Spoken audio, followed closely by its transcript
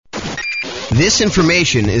This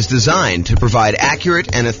information is designed to provide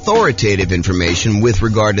accurate and authoritative information with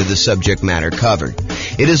regard to the subject matter covered.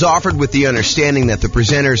 It is offered with the understanding that the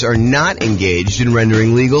presenters are not engaged in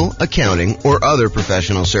rendering legal, accounting, or other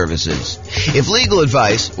professional services. If legal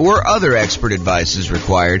advice or other expert advice is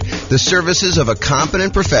required, the services of a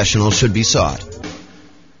competent professional should be sought.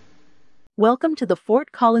 Welcome to the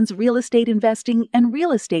Fort Collins Real Estate Investing and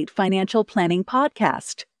Real Estate Financial Planning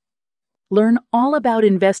Podcast. Learn all about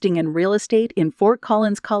investing in real estate in Fort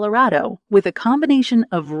Collins, Colorado, with a combination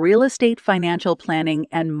of real estate financial planning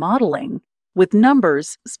and modeling with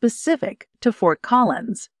numbers specific to Fort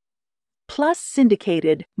Collins, plus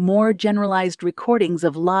syndicated, more generalized recordings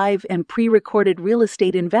of live and pre-recorded real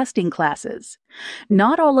estate investing classes,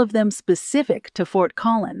 not all of them specific to Fort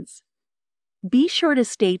Collins. Be sure to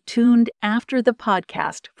stay tuned after the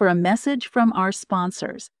podcast for a message from our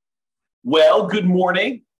sponsors. Well, good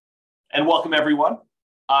morning. And welcome, everyone.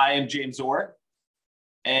 I am James Orr,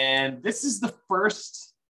 and this is the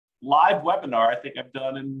first live webinar I think I've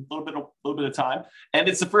done in a little bit of time, and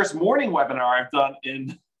it's the first morning webinar I've done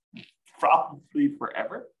in probably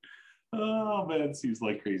forever. Oh man, it seems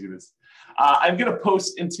like craziness. I'm going to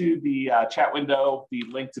post into the chat window the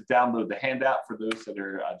link to download the handout for those that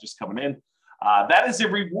are just coming in. That is a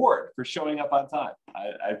reward for showing up on time.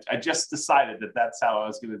 I just decided that that's how I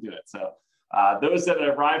was going to do it. So. Those that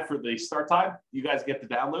arrive for the start time, you guys get the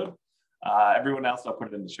download. Everyone else, I'll put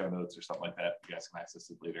it in the show notes or something like that. You guys can access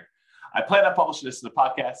it later. I plan on publishing this in the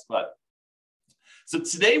podcast, so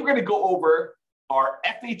today we're going to go over our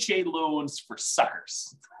FHA loans for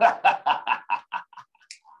suckers.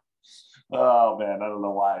 Oh man, I don't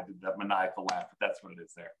know why I did that maniacal laugh, but that's what it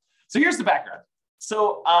is there. So here's the background.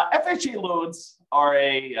 So FHA loans are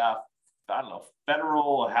a,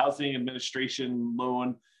 Federal Housing Administration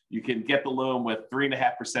loan. You can get the loan with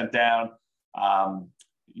 3.5% down,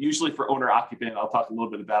 usually for owner occupant. I'll talk a little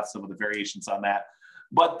bit about some of the variations on that,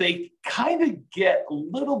 but they kind of get a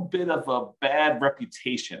little bit of a bad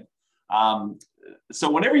reputation.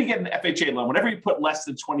 So whenever you get an FHA loan, whenever you put less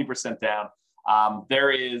than 20% down,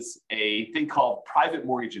 there is a thing called private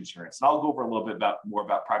mortgage insurance. And I'll go over a little bit more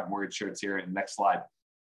about private mortgage insurance here in the next slide.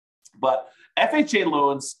 But FHA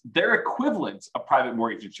loans, their equivalent of private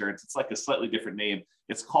mortgage insurance, it's like a slightly different name.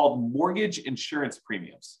 It's called mortgage insurance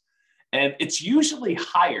premiums. And it's usually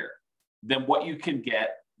higher than what you can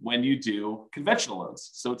get when you do conventional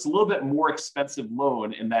loans. So it's a little bit more expensive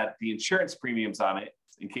loan in that the insurance premiums on it,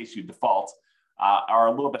 in case you default, are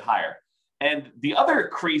a little bit higher. And the other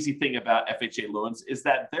crazy thing about FHA loans is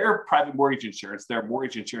that their private mortgage insurance, their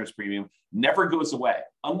mortgage insurance premium never goes away.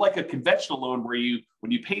 Unlike a conventional loan where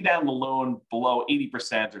when you pay down the loan below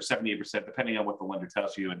 80% or 78%, depending on what the lender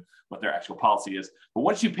tells you and what their actual policy is. But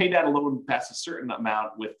once you pay down a loan past a certain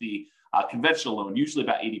amount with the conventional loan, usually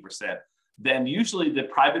about 80%, then usually the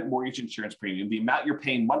private mortgage insurance premium, the amount you're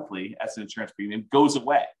paying monthly as an insurance premium, goes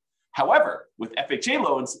away. However, with FHA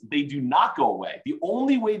loans, they do not go away. The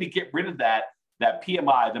only way to get rid of that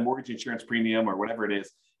PMI, the mortgage insurance premium or whatever it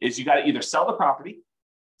is you got to either sell the property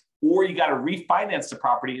or you got to refinance the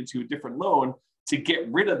property into a different loan to get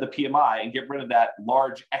rid of the PMI and get rid of that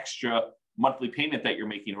large extra monthly payment that you're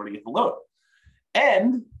making in order to get the loan.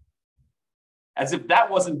 And as if that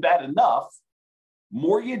wasn't bad enough,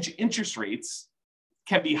 mortgage interest rates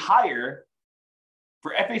can be higher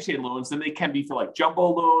for FHA loans than they can be for like jumbo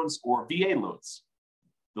loans or VA loans,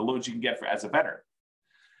 the loans you can get as a veteran.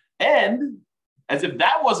 And as if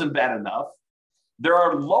that wasn't bad enough, there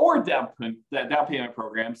are lower down payment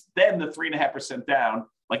programs than the 3.5% down.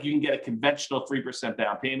 Like you can get a conventional 3%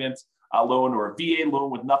 down payment loan or a VA loan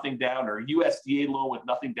with nothing down or a USDA loan with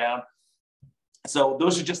nothing down. So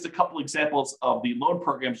those are just a couple examples of the loan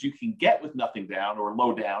programs you can get with nothing down or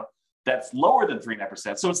low down that's lower than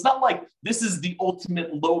 3.5%. So it's not like this is the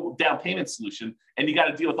ultimate low down payment solution and you got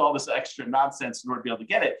to deal with all this extra nonsense in order to be able to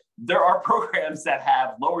get it. There are programs that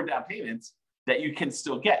have lower down payments that you can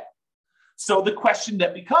still get. So the question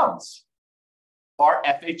that becomes, are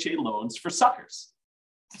FHA loans for suckers?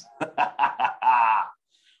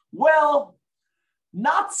 Well,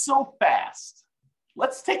 not so fast.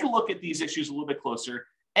 Let's take a look at these issues a little bit closer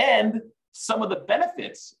and some of the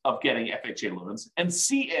benefits of getting FHA loans and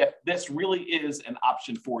see if this really is an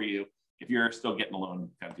option for you if you're still getting a loan,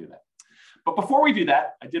 kind of do that. But before we do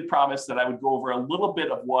that, I did promise that I would go over a little bit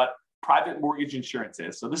of what private mortgage insurance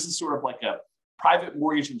is. So this is sort of like a private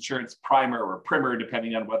mortgage insurance primer or primer,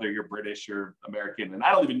 depending on whether you're British or American. And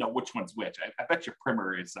I don't even know which one's which. I bet your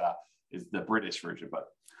primer is the British version, but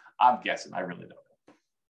I'm guessing. I really don't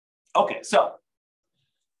know. Okay, so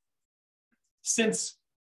since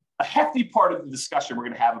a hefty part of the discussion we're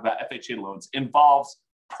going to have about FHA loans involves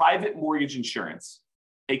private mortgage insurance,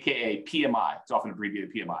 AKA PMI. It's often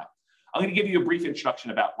abbreviated PMI. I'm going to give you a brief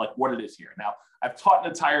introduction about like what it is here. Now, I've taught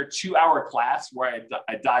an entire 2-hour class where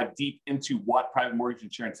I dive deep into what private mortgage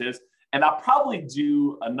insurance is. And I'll probably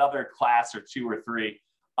do another class or 2 or 3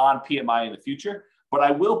 on PMI in the future, but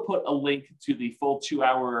I will put a link to the full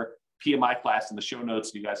 2-hour PMI class in the show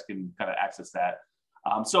notes so you guys can kind of access that.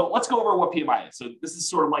 So let's go over what PMI is. So this is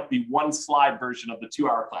sort of like the 1-slide version of the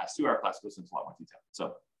 2-hour class. 2-hour class goes into a lot more detail.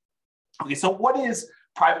 So what is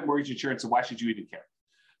private mortgage insurance and why should you even care?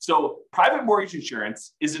 So private mortgage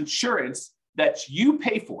insurance is insurance that you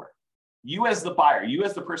pay for, you as the buyer, you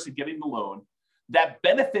as the person getting the loan, that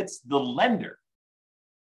benefits the lender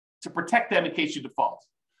to protect them in case you default.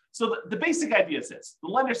 So the basic idea is this. The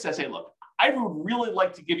lender says, hey, look, I would really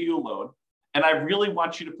like to give you a loan, and I really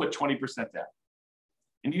want you to put 20% down.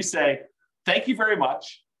 And you say, thank you very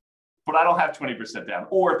much, but I don't have 20% down.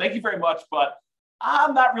 Or thank you very much, but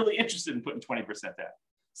I'm not really interested in putting 20% down.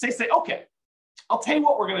 So they say, okay, I'll tell you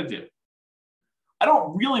what we're going to do. I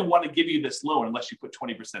don't really want to give you this loan unless you put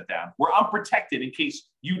 20% down, where I'm protected in case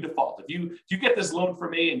you default. If you get this loan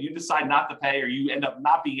from me and you decide not to pay, or you end up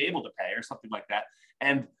not being able to pay or something like that,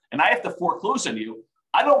 and I have to foreclose on you,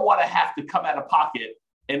 I don't want to have to come out of pocket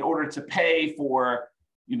in order to pay for,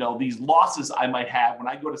 these losses I might have when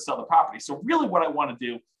I go to sell the property. So really what I want to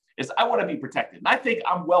do is I want to be protected. And I think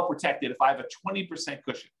I'm well protected if I have a 20%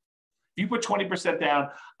 cushion. If you put 20% down,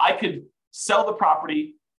 I could sell the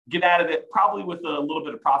property, get out of it probably with a little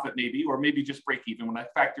bit of profit maybe, or maybe just break even when I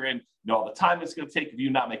factor in all the time it's going to take of you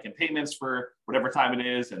not making payments for whatever time it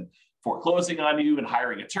is, and foreclosing on you and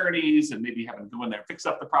hiring attorneys and maybe having to go in there and fix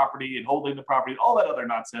up the property and holding the property and all that other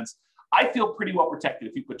nonsense. I feel pretty well protected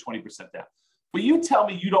if you put 20% down. But you tell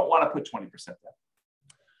me you don't want to put 20% down.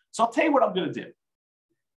 So I'll tell you what I'm going to do.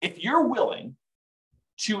 If you're willing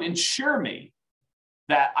to insure me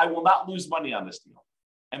that I will not lose money on this deal,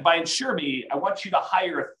 and by insure me, I want you to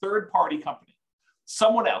hire a third-party company,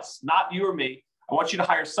 someone else, not you or me. I want you to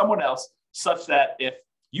hire someone else such that if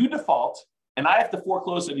you default and I have to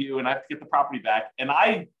foreclose on you and I have to get the property back, and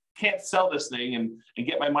I can't sell this thing and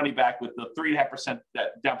get my money back with the 3.5%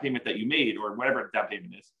 that down payment that you made, or whatever down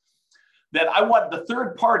payment is, then I want the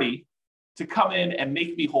third party to come in and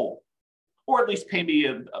make me whole, or at least pay me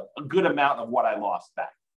a good amount of what I lost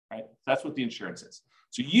back, right? That's what the insurance is.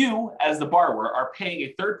 So you, as the borrower, are paying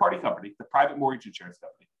a third-party company, the private mortgage insurance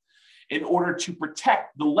company, in order to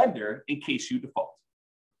protect the lender in case you default.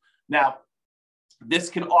 Now, this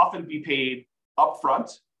can often be paid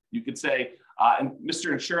upfront. You could say, and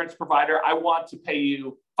Mr. Insurance Provider, I want to pay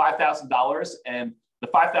you $5,000, and the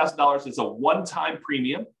 $5,000 is a one-time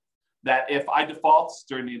premium that if I default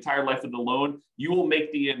during the entire life of the loan, you will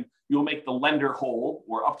make the lender whole,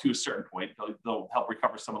 or up to a certain point. They'll help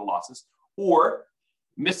recover some of the losses. Or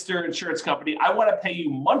Mr. Insurance Company, I want to pay you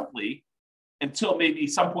monthly until maybe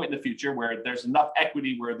some point in the future where there's enough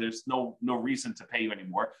equity where there's no reason to pay you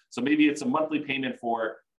anymore. So maybe it's a monthly payment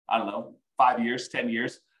for, 5 years, 10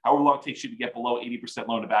 years, however long it takes you to get below 80%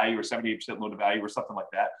 loan to value or 78% loan to value or something like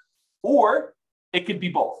that. Or it could be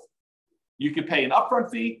both. You could pay an upfront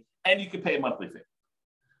fee and you could pay a monthly fee.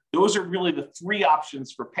 Those are really the 3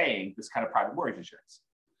 options for paying this kind of private mortgage insurance.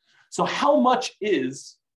 So how much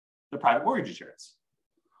is the private mortgage insurance?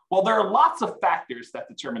 Well, there are lots of factors that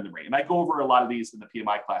determine the rate. And I go over a lot of these in the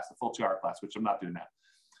PMI class, the full 2-hour class, which I'm not doing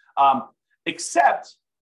now. Except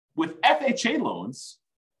with FHA loans,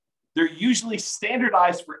 they're usually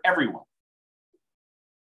standardized for everyone.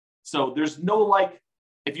 So there's no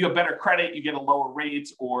if you have better credit, you get a lower rate,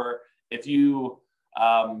 or if you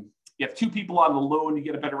have 2 people on the loan, you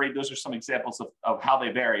get a better rate. Those are some examples of how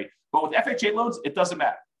they vary. But with FHA loans, it doesn't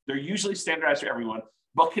matter. They're usually standardized for everyone,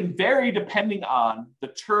 but can vary depending on the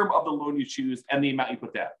term of the loan you choose and the amount you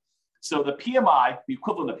put down. So the PMI, the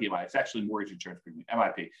equivalent of PMI, it's actually mortgage insurance premium,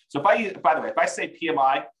 MIP. So if I say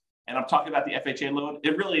PMI and I'm talking about the FHA loan,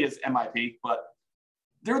 it really is MIP, but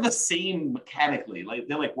they're the same mechanically.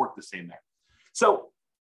 They work the same there. So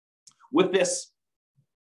with this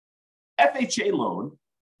FHA loan,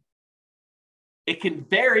 it can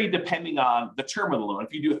vary depending on the term of the loan.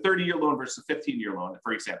 If you do a 30-year loan versus a 15-year loan,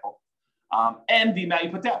 for example, and the amount you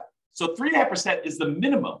put down. So 3.5% is the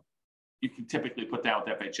minimum you can typically put down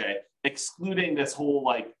with FHA, excluding this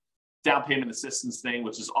whole down payment assistance thing,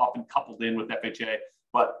 which is often coupled in with FHA.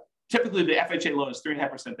 But typically the FHA loan is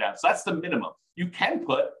 3.5% down. So that's the minimum. You can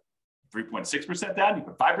put 3.6% down, you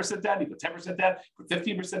put 5% down, you put 10% down, you put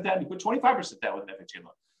 15% down, you put 25% down with an FHA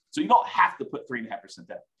loan. So you don't have to put 3.5%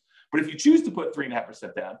 down. But if you choose to put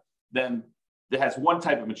 3.5% down, then it has one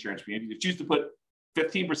type of insurance premium. If you choose to put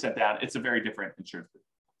 15% down, it's a very different insurance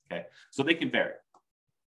premium. Okay, so they can vary.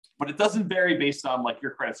 but it doesn't vary based on like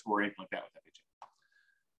your credit score or anything like that with FHA.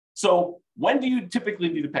 So when do you typically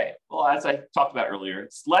need to pay it? Well, as I talked about earlier,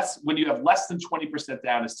 it's less when you have less than 20%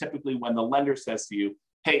 down is typically when the lender says to you,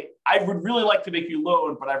 hey, I would really like to make you a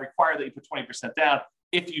loan, but I require that you put 20% down.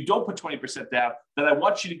 If you don't put 20% down, then I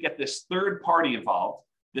want you to get this third party involved,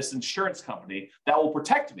 this insurance company that will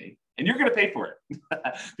protect me, and you're going to pay for it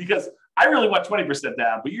because I really want 20%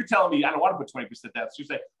 down, but you're telling me I don't want to put 20% down. So you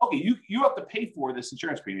say, okay, you have to pay for this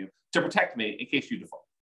insurance premium to protect me in case you default.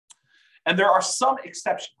 And there are some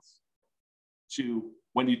exceptions to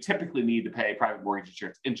when you typically need to pay private mortgage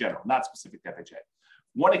insurance in general, not specific to FHA.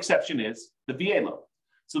 One exception is the VA loan.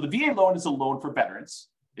 So the VA loan is a loan for veterans.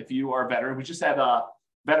 If you are a veteran, we just had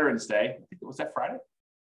Veterans Day. I think it was that Friday.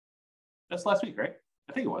 That's last week, right?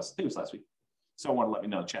 I think it was last week. Someone let me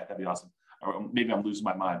know in the chat. That'd be awesome. Or maybe I'm losing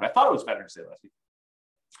my mind, but I thought it was Veterans Day last week.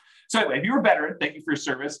 So anyway, if you're a veteran, thank you for your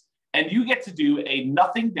service. And you get to do a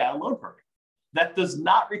nothing down loan program that does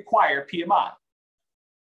not require PMI.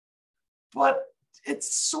 But it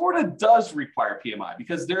sort of does require PMI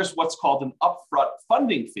because there's what's called an upfront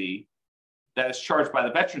funding fee that is charged by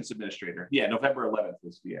the Veterans Administrator. Yeah, November 11th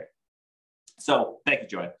was VA. So thank you,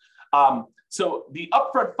 Joanne. So the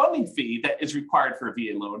upfront funding fee that is required for a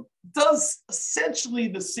VA loan does essentially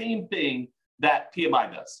the same thing that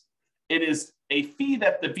PMI does. It is a fee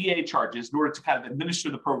that the VA charges in order to kind of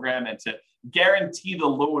administer the program and to guarantee the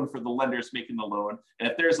loan for the lenders making the loan.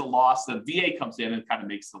 And if there's a loss, then VA comes in and kind of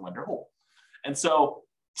makes the lender whole. And so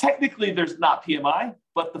technically there's not PMI,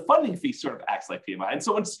 but the funding fee sort of acts like PMI. And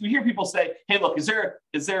so when you hear people say, hey, look, is there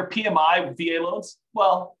PMI with VA loans?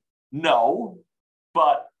 Well, no,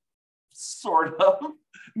 but sort of,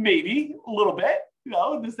 maybe a little bit,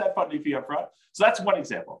 there's that funding fee up front. So that's one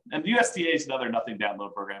example. And the USDA is another nothing down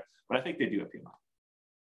loan program, but I think they do have PMI.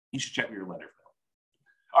 You should check with your lender for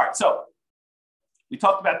that. All right, so we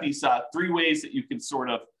talked about these three ways that you can sort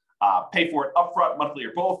of pay for it upfront, monthly,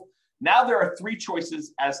 or both. Now there are three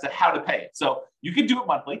choices as to how to pay it. So you can do it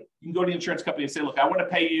monthly. You can go to the insurance company and say, look, I want to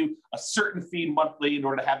pay you a certain fee monthly in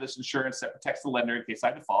order to have this insurance that protects the lender in case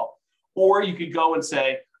I default. Or you could go and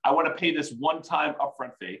say, I want to pay this one-time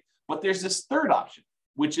upfront fee. But there's this third option,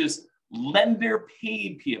 which is lender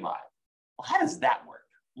paid PMI. Well, how does that work?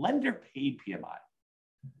 Lender paid PMI.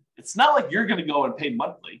 It's not like you're going to go and pay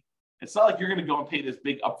monthly. It's not like you're going to go and pay this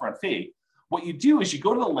big upfront fee. What you do is you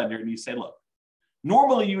go to the lender and you say, look,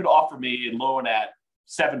 normally you would offer me a loan at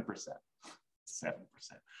 7%. 7%.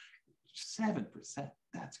 7%.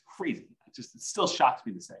 That's crazy. It still shocks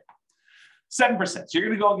me to say. 7%. So you're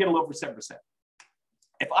going to go and get a loan for 7%.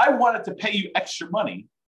 If I wanted to pay you extra money,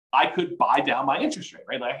 I could buy down my interest rate,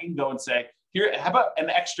 right? Like I can go and say, here, how about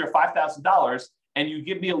an extra $5,000 and you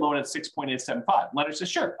give me a loan at 6.875? Lender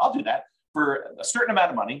says, sure, I'll do that for a certain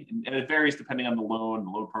amount of money. And it varies depending on the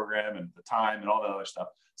loan program and the time and all that other stuff.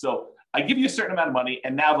 So I give you a certain amount of money.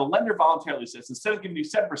 And now the lender voluntarily says, instead of giving you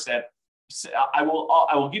 7%, I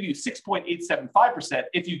will give you 6.875%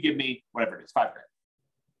 if you give me whatever it is, $5,000.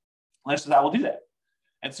 Lender says, I will do that.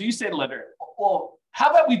 And so you say to the lender, well, how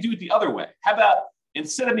about we do it the other way? How about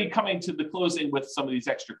instead of me coming to the closing with some of these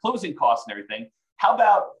extra closing costs and everything, how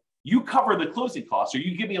about you cover the closing costs or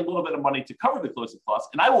you give me a little bit of money to cover the closing costs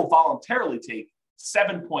and I will voluntarily take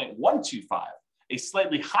 7.125, a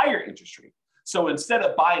slightly higher interest rate. So instead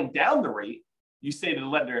of buying down the rate, you say to the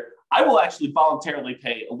lender, I will actually voluntarily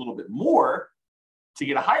pay a little bit more to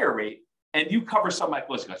get a higher rate and you cover some of my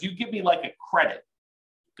closing costs. You give me like a credit,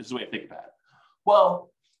 is the way to think about it.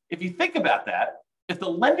 Well, if you think about that, if the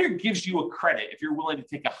lender gives you a credit, if you're willing to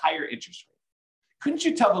take a higher interest rate, couldn't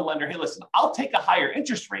you tell the lender, hey, listen, I'll take a higher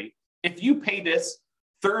interest rate if you pay this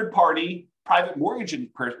third-party private mortgage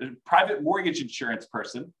insurance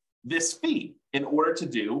person this fee in order to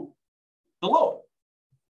do the loan?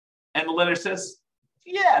 And the lender says,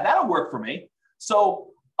 yeah, that'll work for me.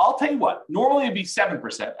 So I'll tell you what, normally it'd be 7%,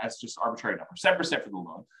 that's just arbitrary number, 7% for the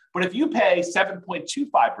loan. But if you pay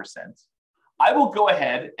 7.25%, I will go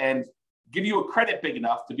ahead and give you a credit big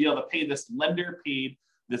enough to be able to pay this lender paid,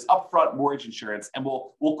 this upfront mortgage insurance, and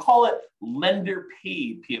we'll call it lender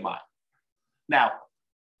paid PMI. Now,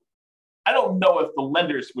 I don't know if the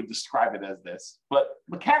lenders would describe it as this, but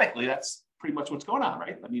mechanically, that's pretty much what's going on,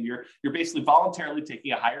 right? I mean, you're basically voluntarily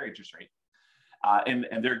taking a higher interest rate, and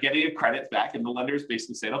they're getting a credit back, and the lenders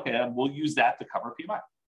basically saying, okay, we'll use that to cover PMI.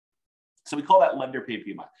 So we call that lender paid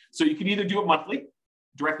PMI. So you can either do it monthly,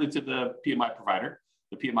 directly to the PMI provider,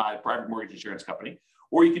 the PMI private mortgage insurance company,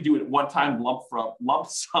 or you could do it one-time lump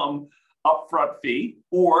sum upfront fee,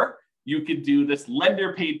 or you could do this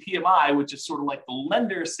lender paid PMI, which is sort of like the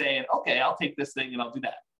lender saying, okay, I'll take this thing and I'll do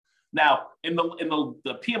that. Now, in the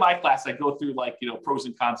PMI class, I go through like, pros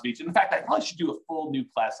and cons of each. And in fact, I probably should do a full new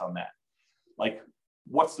class on that. Like,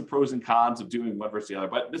 what's the pros and cons of doing one versus the other?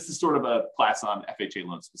 But this is sort of a class on FHA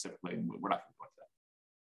loans specifically, and we're not going to go into that.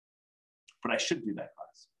 But I should do that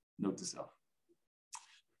class. Note to self.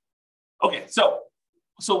 Okay, so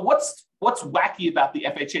what's wacky about the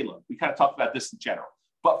FHA loan? We kind of talked about this in general.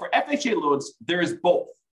 But for FHA loans, there is both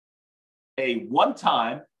a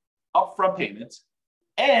one-time upfront payment,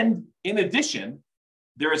 and in addition,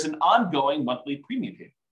 there is an ongoing monthly premium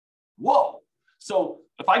payment. Whoa. So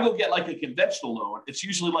if I go get like a conventional loan, it's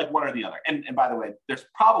usually like one or the other. And by the way, there's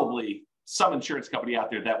probably some insurance company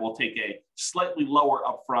out there that will take a slightly lower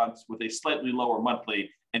upfront with a slightly lower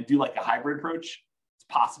monthly and do like a hybrid approach. It's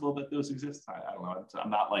possible that those exist. I don't know.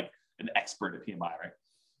 I'm not like an expert at PMI, right?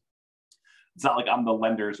 It's not like I'm the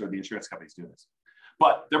lenders or the insurance companies doing this.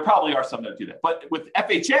 But there probably are some that do that. But with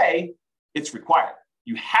FHA, it's required.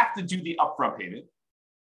 You have to do the upfront payment,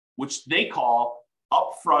 which they call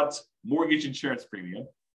upfront mortgage insurance premium.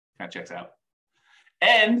 Kind of checks out.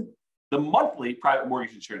 And the monthly private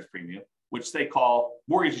mortgage insurance premium, which they call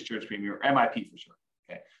mortgage insurance premium, or MIP for short.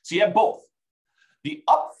 Okay. So you have both. The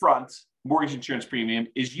upfront mortgage insurance premium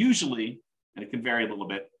is usually, and it can vary a little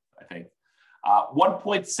bit, I think,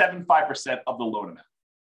 1.75% of the loan amount.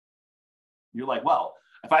 You're like, well,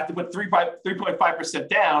 if I have to put 3.5%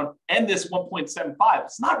 down and this 1.75,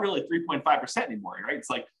 it's not really 3.5% anymore, right?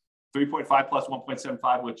 It's like 3.5 plus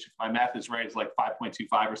 1.75, which if my math is right, is like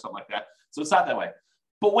 5.25 or something like that. So it's not that way.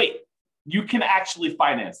 But wait, you can actually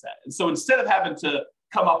finance that. And so instead of having to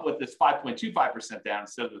come up with this 5.25% down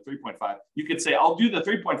instead of the 3.5, you could say, I'll do the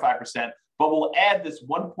 3.5%, but we'll add this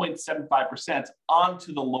 1.75%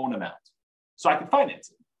 onto the loan amount so I can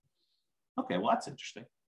finance it. Okay, well, that's interesting.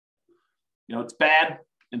 It's bad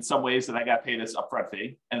in some ways that I got to pay this upfront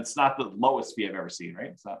fee, and it's not the lowest fee I've ever seen, right?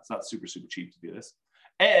 It's not super, super cheap to do this.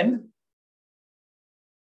 And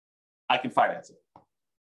I can finance it.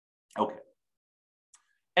 Okay.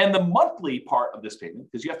 And the monthly part of this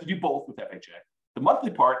payment, because you have to do both with FHA, the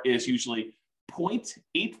monthly part is usually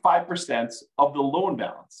 0.85% of the loan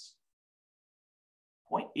balance.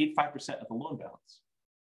 0.85% of the loan balance.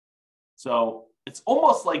 So it's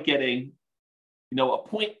almost like getting a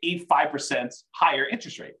 0.85% higher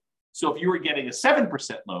interest rate. So if you were getting a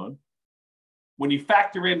 7% loan, when you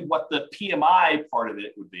factor in what the PMI part of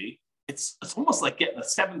it would be, it's almost like getting a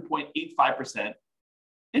 7.85%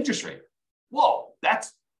 interest rate. Whoa,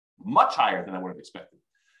 that's much higher than I would have expected.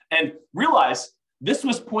 And realize this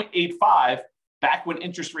was 0.85 back when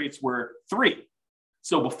interest rates were 3.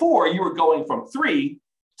 So before you were going from 3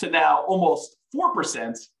 to now almost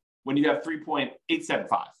 4% when you have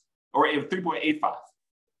 3.875. Or 3.85,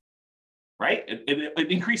 right? It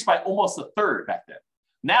increased by almost a third back then.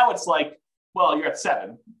 Now it's like, well, you're at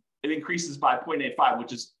 7. It increases by 0.85,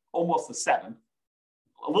 which is almost a 7.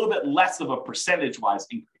 A little bit less of a percentage-wise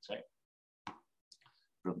increase, right?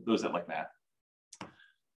 For those that like math.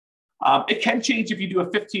 It can change if you do a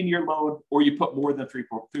 15-year loan or you put more than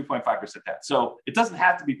 3.5% down. So it doesn't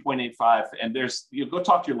have to be 0.85. And go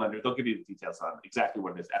talk to your lender. They'll give you the details on exactly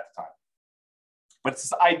what it is at the time. But it's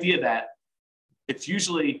this idea that it's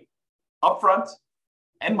usually upfront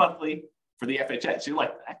and monthly for the FHA. So you're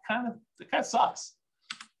like, that kind of sucks.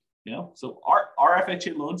 So our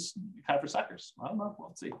FHA loans kind of for suckers. I don't know.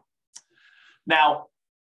 We'll see. Now,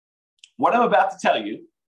 what I'm about to tell you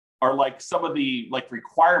are like some of the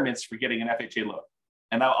requirements for getting an FHA loan.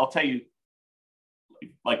 And I'll tell you,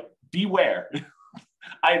 beware.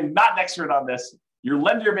 I'm not an expert on this. Your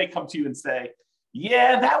lender may come to you and say,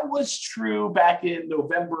 yeah, that was true back in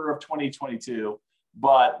November of 2022,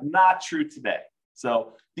 but not true today.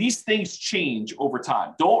 So these things change over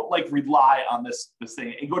time. Don't rely on this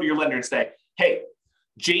thing and go to your lender and say, hey,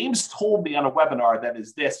 James told me on a webinar that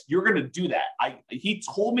is this. You're going to do that. He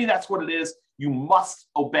told me that's what it is. You must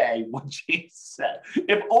obey what James said.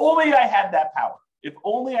 If only I had that power. If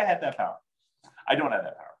only I had that power. I don't have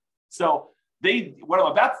that power. So what I'm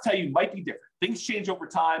about to tell you might be different. Things change over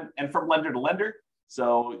time and from lender to lender.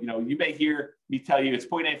 So, you may hear me tell you it's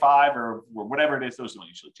 0.85 or whatever it is. Those don't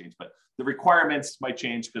usually change, but the requirements might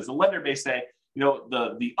change because the lender may say,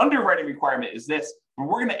 the underwriting requirement is this, but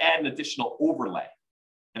we're going to add an additional overlay,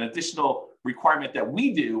 an additional requirement that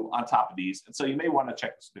we do on top of these. And so you may want to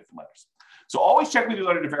check with some different lenders. So always check with your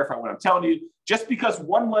lender to verify what I'm telling you. Just because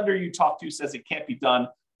one lender you talk to says it can't be done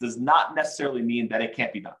does not necessarily mean that it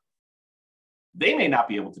can't be done. They may not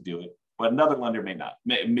be able to do it, but another lender may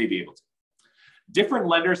be able to. Different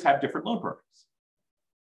lenders have different loan programs.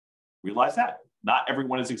 Realize that. Not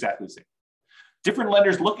everyone is exactly the same. Different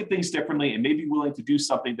lenders look at things differently and may be willing to do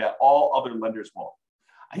something that all other lenders won't.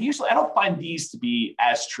 I don't find these to be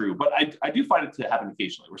as true, but I do find it to happen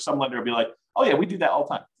occasionally where some lender will be like, oh yeah, we do that all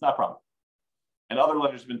the time. It's not a problem. And other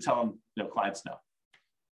lenders have been telling clients no.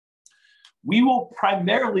 We will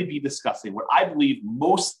primarily be discussing what I believe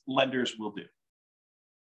most lenders will do.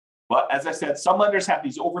 But as I said, some lenders have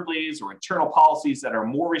these overlays or internal policies that are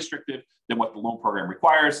more restrictive than what the loan program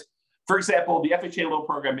requires. For example, the FHA loan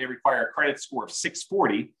program may require a credit score of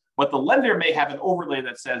 640, but the lender may have an overlay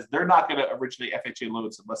that says they're not going to originate FHA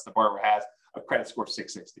loans unless the borrower has a credit score of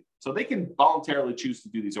 660. So they can voluntarily choose to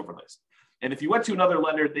do these overlays. And if you went to another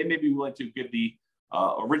lender, they may be willing to give the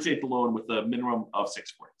originate the loan with a minimum of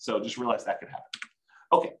 640. So just realize that could happen.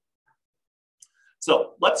 Okay.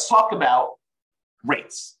 So let's talk about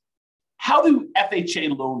rates. How do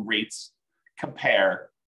FHA loan rates compare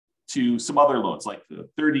to some other loans, like the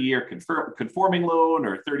 30-year conforming loan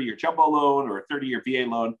or 30-year jumbo loan or 30-year VA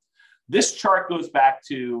loan? This chart goes back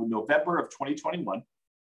to November of 2021.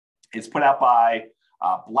 It's put out by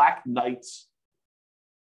Black Knight.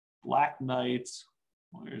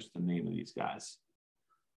 Where's the name of these guys?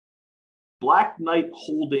 Black Knight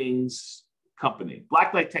Holdings Company,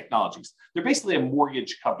 Black Knight Technologies. They're basically a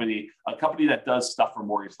mortgage company, a company that does stuff for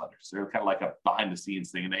mortgage lenders. They're kind of like a behind the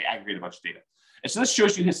scenes thing, and they aggregate a bunch of data. And so this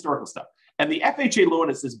shows you historical stuff. And the FHA loan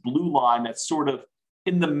is this blue line that's sort of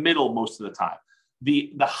in the middle most of the time.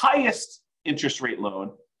 The highest interest rate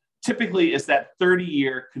loan typically is that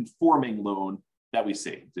 30-year conforming loan that we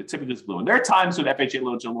see. It typically is blue. And there are times when FHA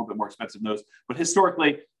loans are a little bit more expensive than those, but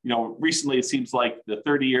historically, recently it seems like the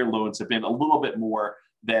 30-year loans have been a little bit more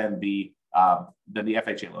than the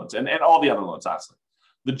FHA loans and all the other loans, honestly.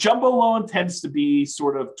 The jumbo loan tends to be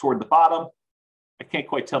sort of toward the bottom. I can't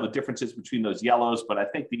quite tell the differences between those yellows, but I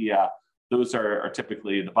think those are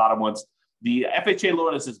typically the bottom ones. The FHA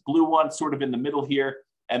loan is this blue one, sort of in the middle here.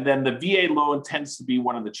 And then the VA loan tends to be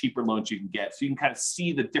one of the cheaper loans you can get. So you can kind of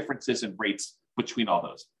see the differences in rates between all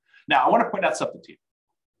those. Now, I want to point out something to you.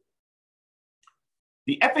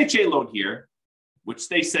 The FHA loan here, which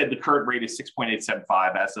they said the current rate is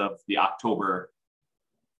 6.875 as of the October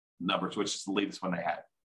numbers, which is the latest one they had.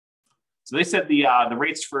 So they said the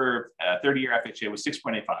rates for 30-year FHA was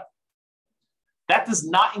 6.85. That does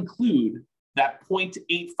not include that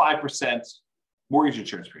 0.85% mortgage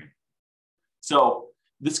insurance premium. So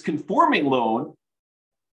this conforming loan,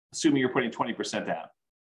 assuming you're putting 20% down,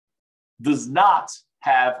 does not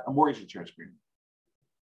have a mortgage insurance premium.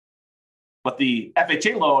 But the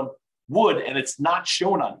FHA loan would, and it's not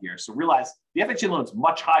shown on here. So realize the FHA loan is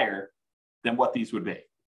much higher than what these would be.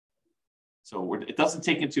 So it doesn't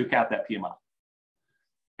take into account that PMI.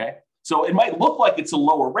 Okay. So it might look like it's a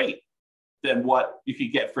lower rate than what you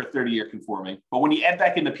could get for 30-year conforming, but when you add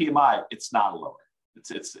back in the PMI, it's not a lower.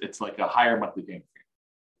 It's like a higher monthly payment.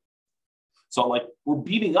 So like we're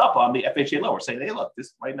beating up on the FHA loan. We're saying, hey, look,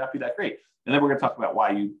 this might not be that great. And then we're going to talk about why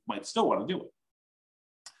you might still want to do it.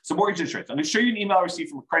 So mortgage insurance. I'm going to show you an email I received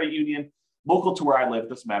from a credit union local to where I live. It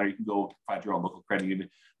doesn't matter. You can go find your own local credit union.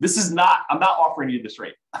 I'm not offering you this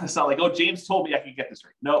rate. It's not like, oh, James told me I could get this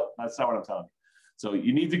rate. No, that's not what I'm telling you. So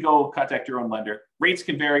you need to go contact your own lender. Rates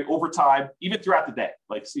can vary over time, even throughout the day.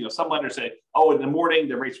 Like, some lenders say, oh, in the morning,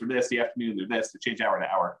 the rates were this, the afternoon, they're this, they change hour to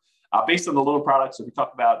hour. Based on the loan products, so if we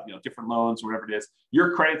talk about different loans or whatever it is,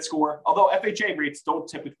 your credit score, although FHA rates don't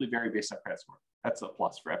typically vary based on credit score. That's a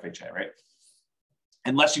plus for FHA, right?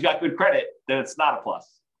 Unless you got good credit, then it's not a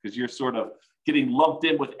plus because you're sort of getting lumped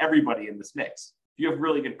in with everybody in this mix. If you have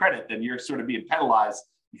really good credit, then you're sort of being penalized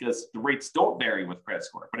because the rates don't vary with credit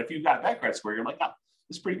score. But if you've got a bad credit score, you're like, oh,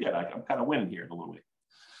 this is pretty good. I'm kind of winning here in a little way.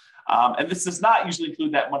 And this does not usually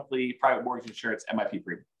include that monthly private mortgage insurance MIP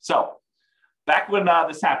premium. So back when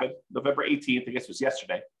this happened, November 18th, I guess it was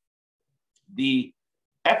yesterday, the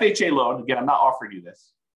FHA loan, again, I'm not offering you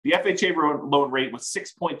this, the FHA loan rate was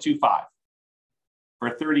 6.25 for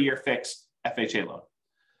a 30-year fixed FHA loan.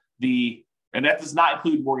 And that does not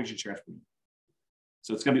include mortgage insurance premium.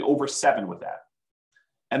 So it's going to be over 7 with that.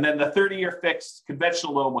 And then the 30-year fixed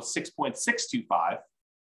conventional loan was 6.625,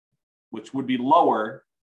 which would be lower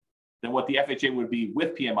than what the FHA would be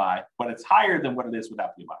with PMI, but it's higher than what it is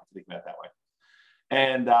without PMI, if you think about it that way.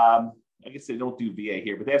 And I guess they don't do VA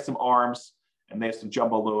here, but they have some ARMs and they have some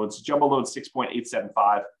jumbo loans. Jumbo loan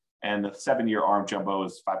 6.875, and the 7-year ARM jumbo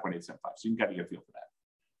is 5.875. So you can kind of get a feel for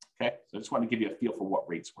that. Okay, so I just want to give you a feel for what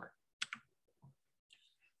rates were.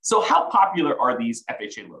 So how popular are these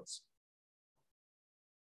FHA loans?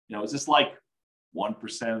 Is this like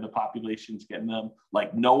 1% of the population's getting them?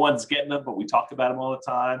 Like no one's getting them, but we talk about them all the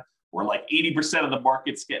time? Or like 80% of the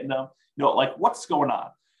market's getting them? Like what's going on?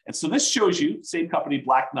 And so this shows you, same company,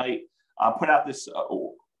 Black Knight, put out this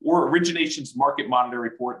or Originations Market Monitor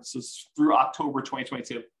report. This is through October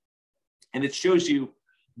 2022. And it shows you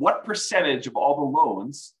what percentage of all the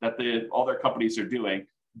loans that all their companies are doing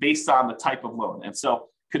based on the type of loan. And so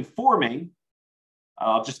conforming,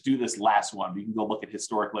 I'll just do this last one. You can go look at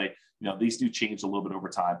historically. These do change a little bit over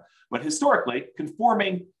time. But historically,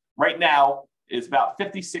 conforming right now is about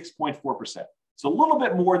 56.4%. So a little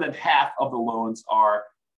bit more than half of the loans are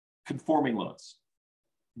conforming loans,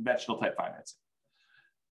 conventional type financing.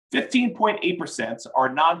 15.8% are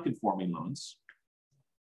non-conforming loans.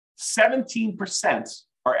 17%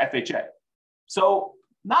 are FHA. So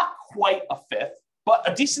not quite a fifth, but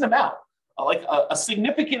a decent amount, like a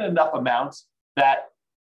significant enough amount that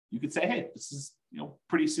you could say, hey, this is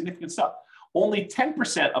pretty significant stuff. Only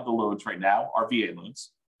 10% of the loans right now are VA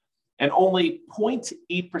loans, and only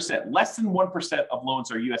 0.8%, less than 1% of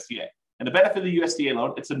loans are USDA. And the benefit of the USDA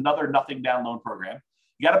loan, it's another nothing down loan program.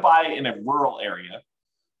 You got to buy in a rural area,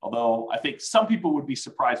 although I think some people would be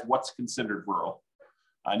surprised what's considered rural.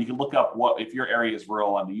 And you can look up if your area is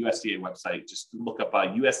rural on the USDA website. Just look up a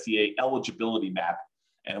USDA eligibility map,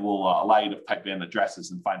 and it will allow you to type in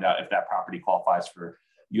addresses and find out if that property qualifies for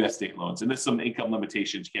USDA loans. And there's some income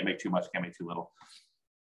limitations. You can't make too much, can't make too little.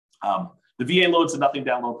 The VA loan's a nothing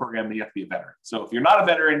down loan program, and you have to be a veteran. So if you're not a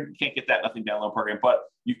veteran, you can't get that nothing down loan program, but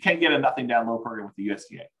you can get a nothing down loan program with the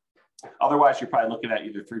USDA. Otherwise, you're probably looking at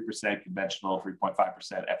either 3% conventional,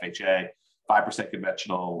 3.5% FHA, 5%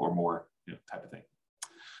 conventional or more, type of thing.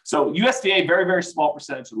 So USDA, very, very small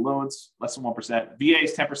percentage of the loans, less than 1%. VA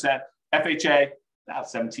is 10%. FHA, about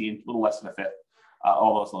 17, a little less than a fifth,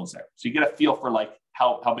 all those loans there. So you get a feel for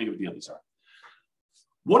how big of a deal these are.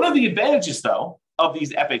 One of the advantages, though, of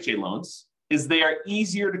these FHA loans is they are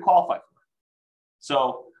easier to qualify for.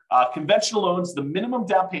 So conventional loans, the minimum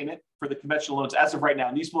down payment for the conventional loans as of right now,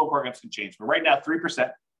 and these loan programs can change, but right now,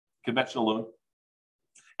 3% conventional loan.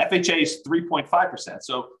 FHA is 3.5%.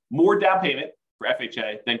 So more down payment for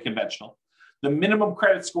FHA than conventional. The minimum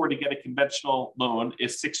credit score to get a conventional loan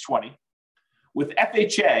is 620. With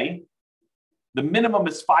FHA, the minimum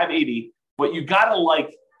is 580, but you got to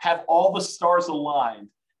have all the stars aligned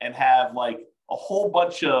and have a whole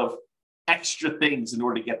bunch of extra things in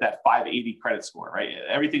order to get that 580 credit score, right?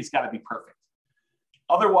 Everything's got to be perfect.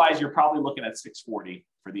 Otherwise, you're probably looking at 640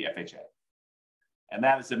 for the FHA. And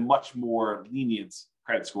that is a much more lenient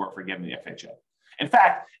credit score for getting the FHA. In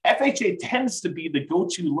fact, FHA tends to be the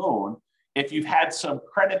go-to loan if you've had some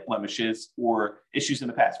credit blemishes or issues in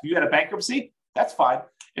the past. If you had a bankruptcy, that's fine.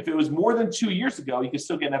 If it was more than 2 years ago, you can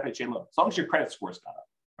still get an FHA loan, as long as your credit score's gone up,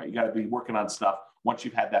 right? You got to be working on stuff once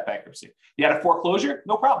you've had that bankruptcy. You had a foreclosure,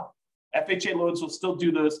 no problem. FHA loans will still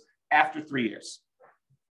do those after 3 years.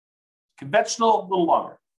 Conventional, a little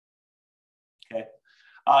longer. Okay.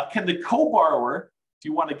 Can the co-borrower, if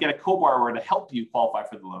you want to get a co-borrower to help you qualify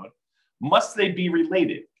for the loan, must they be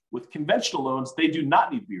related? With conventional loans, they do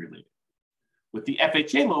not need to be related. With the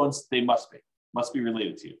FHA loans, they must be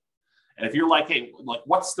related to you. And if you're like, hey,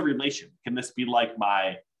 what's the relation? Can this be like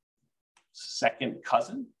my second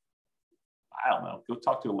cousin? I don't know. Go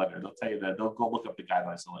talk to a lender. They'll tell you that. They'll go look up the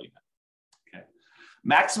guidelines and let you know. Okay.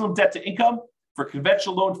 Maximum debt to income for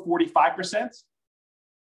conventional loan, 45%.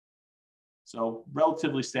 So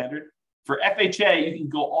relatively standard. For FHA, you can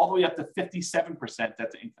go all the way up to 57%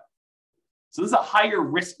 debt to income. So this is a higher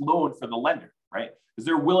risk loan for the lender, right? Because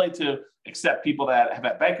they're willing to accept people that have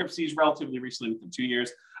had bankruptcies relatively recently, within 2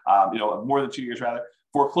 years, more than 2 years rather.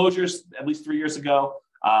 Foreclosures, at least 3 years ago,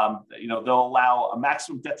 they'll allow a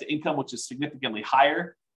maximum debt to income, which is significantly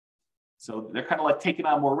higher. So they're kind of taking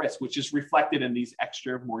on more risk, which is reflected in these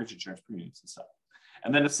extra mortgage insurance premiums and stuff.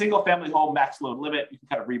 And then the single family home max loan limit, you can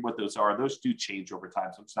kind of read what those are. Those do change over time,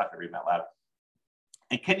 so I'm just not going to read them out loud.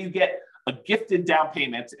 And can you get a gifted down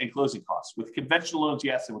payment and closing costs? With conventional loans,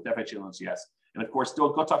 yes, and with FHA loans, yes. And of course,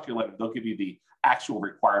 go talk to your lender. They'll give you the actual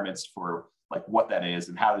requirements for what that is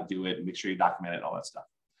and how to do it, and make sure you document it and all that stuff.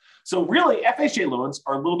 So really, FHA loans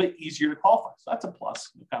are a little bit easier to qualify. So that's a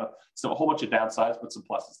plus. So a whole bunch of downsides, but some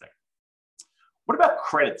pluses there. What about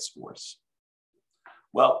credit scores?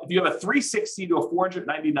 Well, if you have a 360 to a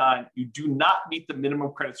 499, you do not meet the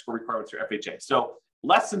minimum credit score requirements for FHA. So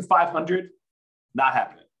less than 500, not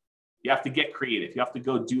happening. You have to get creative. You have to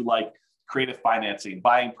go do creative financing,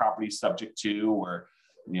 buying properties subject to, or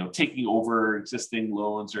taking over existing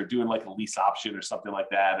loans, or doing a lease option or something like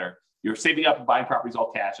that, or you're saving up and buying properties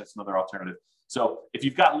all cash. That's another alternative. So if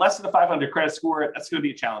you've got less than a 500 credit score, that's going to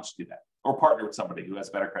be a challenge to do that, or partner with somebody who has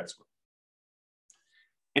a better credit score.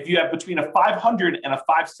 If you have between a 500 and a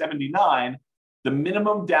 579, the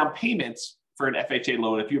minimum down payments for an FHA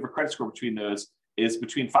loan, if you have a credit score between those, is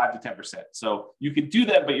between 5 to 10%. So you can do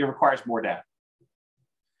that, but it requires more down.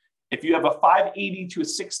 If you have a 580 to a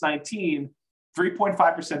 619,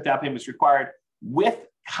 3.5% down payment is required with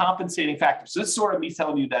compensating factors. So this is sort of me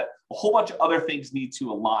telling you that a whole bunch of other things need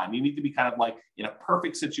to align. You need to be kind of like in a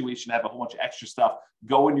perfect situation, have a whole bunch of extra stuff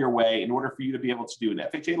going your way in order for you to be able to do an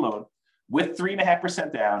FHA loan with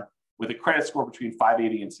 3.5% down with a credit score between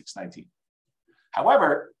 580 and 619.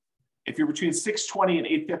 However, if you're between 620 and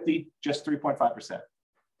 850, just 3.5%.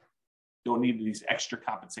 Don't need these extra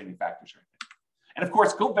compensating factors or anything. And of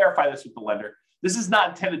course, go verify this with the lender. This is not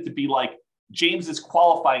intended to be like James is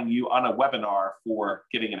qualifying you on a webinar for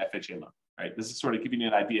getting an FHA loan, right? This is sort of giving you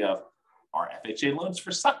an idea of, are FHA loans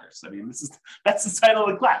for suckers? I mean, that's the title of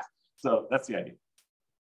the class. So that's the idea.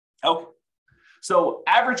 Okay. So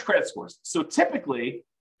average credit scores. So typically,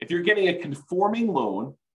 if you're getting a conforming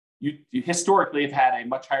loan, you historically have had a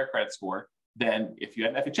much higher credit score than if you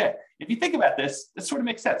had an FHA. If you think about this, this sort of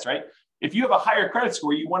makes sense, right? If you have a higher credit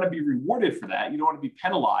score, you want to be rewarded for that. You don't want to be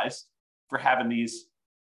penalized for having these,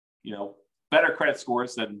 better credit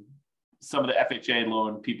scores than some of the FHA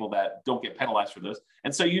loan people that don't get penalized for those.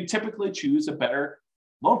 And so you typically choose a better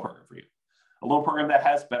loan program for you, a loan program that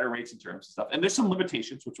has better rates and terms and stuff. And there's some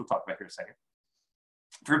limitations, which we'll talk about here in a second.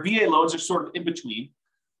 For VA loans, they're sort of in between.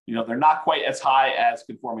 They're not quite as high as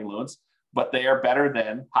conforming loans, but they are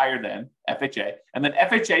higher than FHA. And then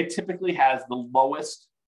FHA typically has the lowest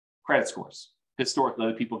credit scores, historically,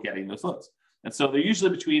 the people getting those loans. And so they're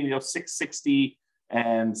usually between 660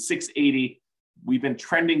 and 680. We've been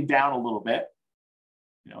trending down a little bit,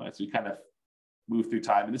 as we kind of move through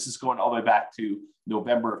time. And this is going all the way back to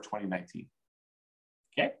November of 2019.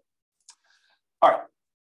 Okay. All right.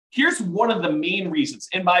 Here's one of the main reasons,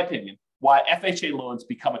 in my opinion, why FHA loans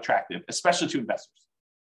become attractive, especially to investors.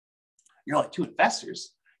 You're like, to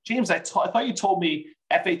investors? James, I thought you told me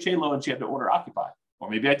FHA loans you have to owner occupy. Or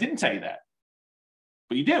maybe I didn't tell you that.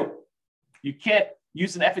 But you do. You can't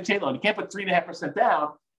use an FHA loan. You can't put 3.5%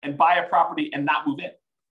 down and buy a property and not move in.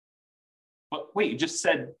 But wait, you just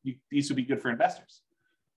said these would be good for investors.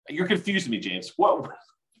 You're confusing me, James. What?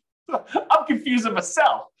 I'm confusing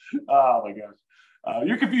myself. Oh my gosh.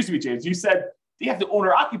 You're confusing me, James. You said they have to own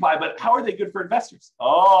or occupy, but how are they good for investors?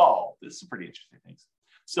 Oh, this is pretty interesting things.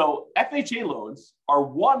 So FHA loans are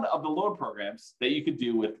one of the loan programs that you could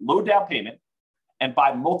do with low down payment and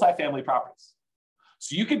buy multifamily properties.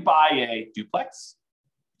 So you could buy a duplex,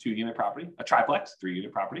 2-unit property, a triplex,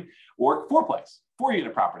 3-unit property, or fourplex,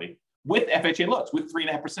 4-unit property with FHA loans with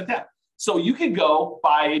 3.5% down. So you can go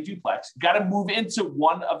buy a duplex, got to move into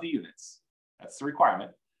one of the units. That's the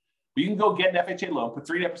requirement. But you can go get an FHA loan, put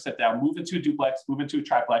 3.5% down, move into a duplex, move into a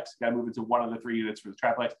triplex, got to move into one of the 3 units for the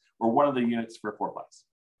triplex or one of the units for a fourplex.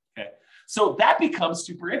 Okay. So that becomes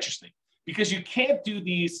super interesting because you can't do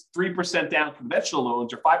these 3% down conventional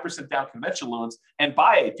loans or 5% down conventional loans and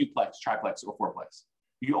buy a duplex, triplex, or fourplex.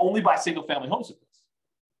 You can only buy single family homes with this.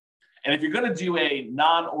 And if you're going to do a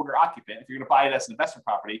non-owner occupant, if you're going to buy it as an investment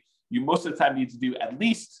property, you most of the time need to do at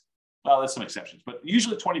least, well, there's some exceptions, but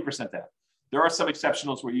usually 20% down. There are some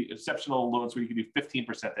exceptional loans where you can do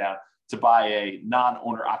 15% down to buy a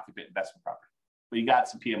non-owner occupant investment property. But you got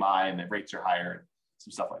some PMI and the rates are higher and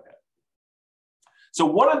some stuff like that. So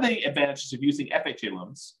one of the advantages of using FHA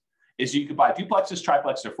loans is you can buy duplexes,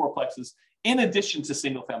 triplexes, or fourplexes in addition to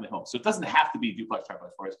single family homes. So it doesn't have to be duplex,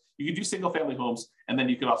 triplex, fourplex. You can do single family homes, and then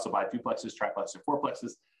you can also buy duplexes, triplexes, or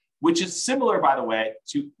fourplexes, which is similar, by the way,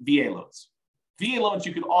 to VA loans. VA loans,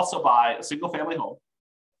 you can also buy a single family home,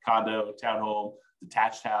 condo, townhome,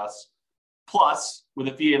 detached house. Plus, with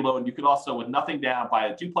a VA loan, you could also, with nothing down, buy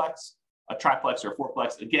a duplex, a triplex, or a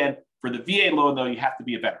fourplex. Again, for the VA loan, though, you have to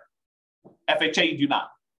be a veteran. FHA, you do not.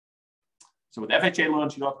 So with FHA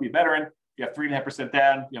loans, you don't have to be a veteran. You have 3.5%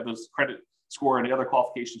 down. You have those credit score and the other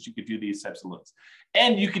qualifications. You could do these types of loans.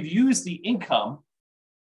 And you could use the income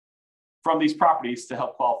from these properties to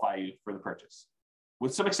help qualify you for the purchase.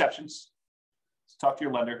 With some exceptions. So talk to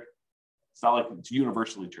your lender. It's not like it's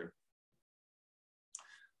universally true.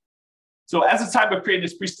 So as of the time of creating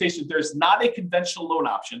this presentation, there's not a conventional loan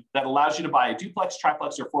option that allows you to buy a duplex,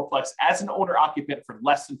 triplex, or fourplex as an owner-occupant for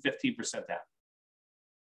less than 15% down.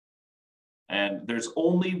 And there's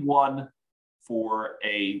only one for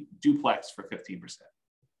a duplex for 15%.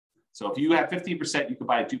 So if you have 15%, you can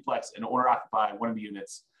buy a duplex and owner-occupy one of the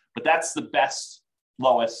units. But that's the best,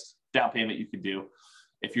 lowest down payment you can do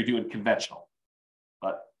if you're doing conventional.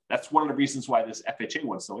 But that's one of the reasons why this FHA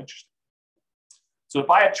one's so interesting. So to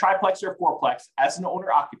buy a triplex or a fourplex as an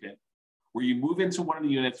owner-occupant, where you move into one of the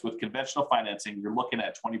units with conventional financing, you're looking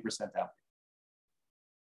at 20% down payment.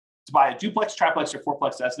 To buy a duplex, triplex, or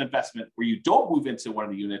fourplex as an investment, where you don't move into one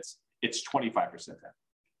of the units, it's 25% down,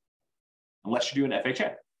 unless you're doing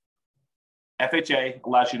FHA. FHA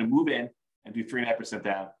allows you to move in and do 3.5%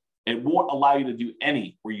 down. It won't allow you to do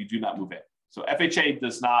any where you do not move in. So FHA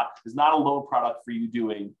is not a loan product for you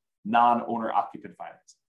doing non-owner occupant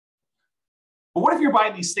financing. But what if you're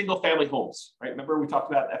buying these single family homes, right? Remember we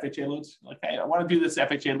talked about FHA loans? Like, hey, I want to do this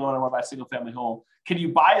FHA loan. I want to buy a single family home. Can you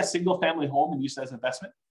buy a single family home and use it as an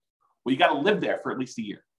investment? Well, you got to live there for at least a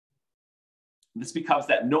year. And this becomes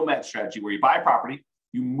that nomad strategy where you buy a property,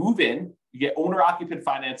 you move in, you get owner occupant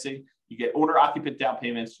financing, you get owner occupant down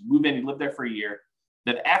payments, you move in, you live there for a year.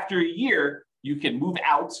 Then after a year, you can move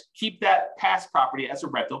out, keep that past property as a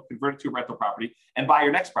rental, convert it to a rental property, and buy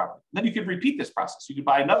your next property. Then you can repeat this process. You could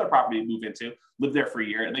buy another property to move into, live there for a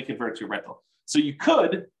year, and then convert it to a rental. So you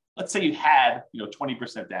could, let's say you had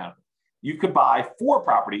 20% down. You could buy 4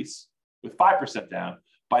 properties with 5% down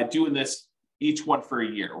by doing this each one for a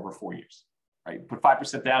year over 4 years. Right? Put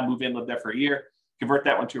 5% down, move in, live there for a year, convert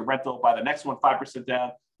that one to a rental, buy the next one 5%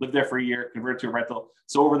 down, live there for a year, convert it to a rental.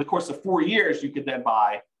 So over the course of 4 years, you could then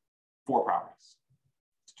buy 4 properties.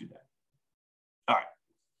 Let's do that. All right.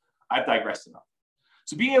 I've digressed enough.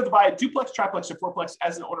 So being able to buy a duplex, triplex, or fourplex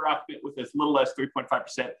as an owner occupant with as little as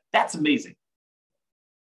 3.5%, that's amazing.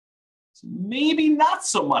 So maybe not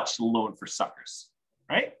so much the loan for suckers,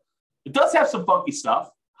 right? It does have some funky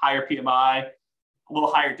stuff, higher PMI, a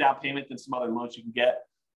little higher down payment than some other loans you can get.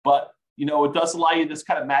 But, it does allow you this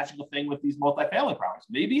kind of magical thing with these multifamily properties.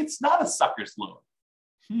 Maybe it's not a sucker's loan.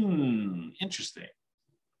 Interesting.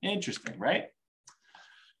 Interesting, right?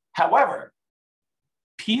 However,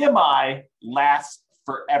 PMI lasts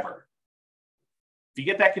forever. If you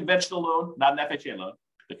get that conventional loan, not an FHA loan,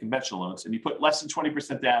 the conventional loans, and you put less than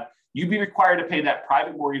 20% down, you'd be required to pay that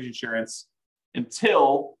private mortgage insurance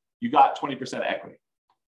until you got 20% equity.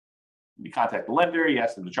 You contact the lender, you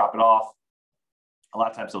ask them to drop it off. A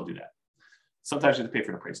lot of times they'll do that. Sometimes you have to pay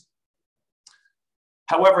for an appraisal.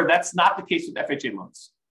 However, that's not the case with FHA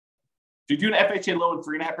loans. If you do an FHA loan,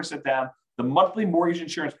 3.5% down, the monthly mortgage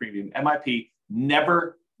insurance premium, MIP,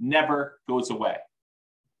 never goes away.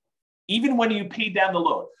 Even when you pay down the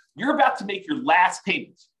loan, you're about to make your last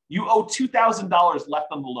payment. You owe $2,000 left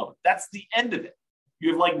on the loan. That's the end of it. You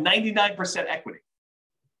have like 99% equity.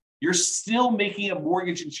 You're still making a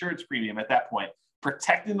mortgage insurance premium at that point,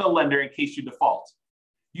 protecting the lender in case you default.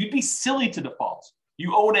 You'd be silly to default.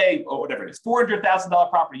 You own whatever it is, $400,000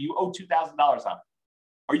 property. You owe $2,000 on it.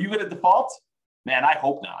 Are you going to default? Man, I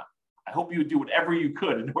hope not. I hope you would do whatever you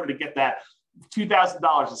could in order to get that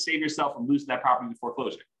 $2,000 to save yourself from losing that property to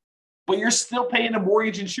foreclosure. But you're still paying a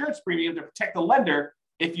mortgage insurance premium to protect the lender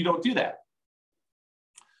if you don't do that.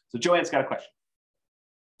 So Joanne's got a question.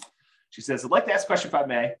 She says, I'd like to ask a question if I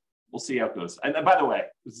may. We'll see how it goes. And by the way,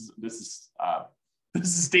 this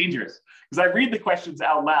is dangerous because I read the questions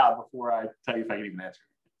out loud before I tell you if I can even answer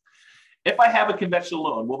it. If I have a conventional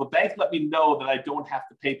loan, will the bank let me know that I don't have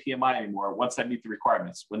to pay PMI anymore once I meet the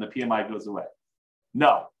requirements when the PMI goes away?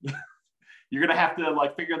 No. You're going to have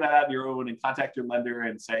to figure that out on your own and contact your lender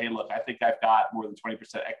and say, hey, look, I think I've got more than 20%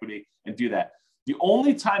 equity and do that. The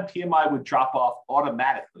only time PMI would drop off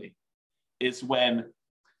automatically is when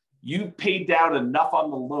you paid down enough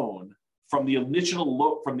on the loan from the original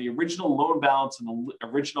loan balance and the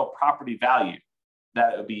original property value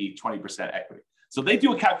that it would be 20% equity. So they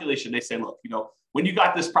do a calculation. They say, look, when you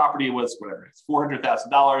got this property, it was whatever it's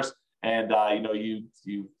 $400,000, and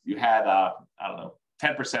you had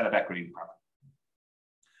 10% of equity in the property.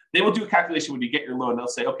 They will do a calculation when you get your loan. They'll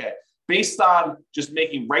say, okay, based on just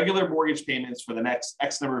making regular mortgage payments for the next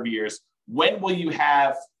X number of years, when will you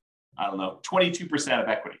have 22% of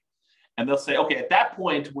equity? And they'll say, okay, at that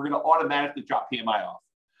point, we're going to automatically drop PMI off.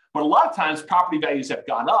 But a lot of times, property values have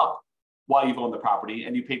gone up while you've owned the property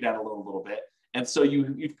and you paid down a little bit. And so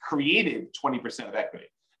you've created 20% of equity.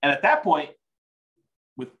 And at that point,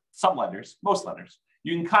 with some lenders, most lenders,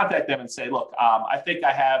 you can contact them and say, look, I think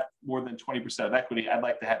I have more than 20% of equity. I'd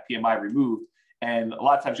like to have PMI removed. And a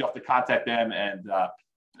lot of times you have to contact them and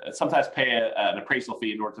sometimes pay an appraisal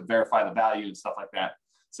fee in order to verify the value and stuff like that.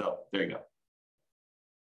 So there you go.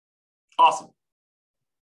 Awesome.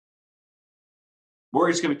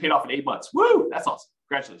 Mortgage is going to be paid off in 8 months. Woo! That's awesome.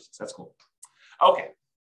 Congratulations. That's cool. Okay.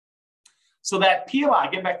 So that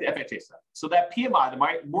PMI, getting back to FHA stuff. So that PMI,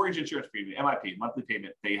 the mortgage insurance premium, MIP, monthly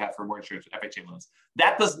payment that you have for mortgage insurance with FHA loans,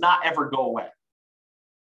 that does not ever go away,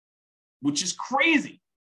 which is crazy.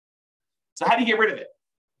 So how do you get rid of it?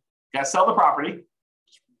 You got to sell the property.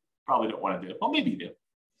 Probably don't want to do it. Well, maybe you do.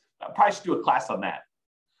 Probably should do a class on that.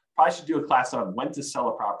 Probably should do a class on when to sell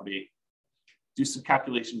a property. Do some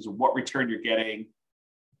calculations of what return you're getting.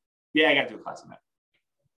 Yeah, I got to do a class on that.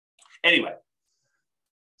 Anyway,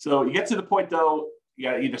 so you get to the point, though, you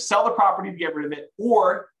got to either sell the property to get rid of it,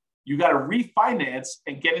 or you got to refinance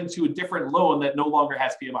and get into a different loan that no longer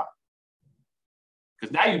has PMI.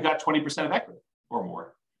 Because now you've got 20% of equity or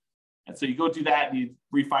more. And so you go do that and you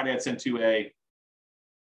refinance into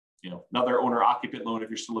another owner occupant loan if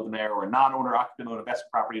you're still living there, or a non-owner occupant loan,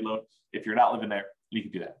 investment property loan if you're not living there, you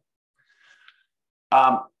can do that.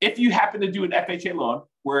 If you happen to do an FHA loan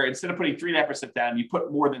where instead of putting 3.5% down, you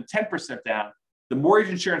put more than 10% down, the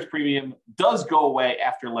mortgage insurance premium does go away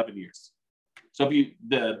after 11 years. So if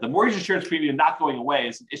the mortgage insurance premium not going away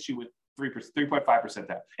is an issue with 3.5%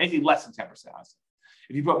 down, anything less than 10%, honestly.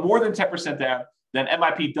 If you put more than 10% down, then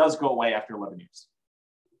MIP does go away after 11 years.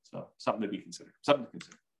 So something to be considered, something to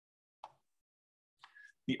consider.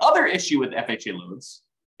 The other issue with FHA loans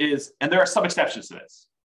is, and there are some exceptions to this,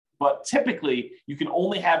 but typically you can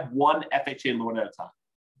only have one FHA loan at a time.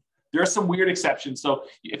 There are some weird exceptions. So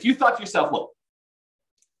if you thought to yourself, look,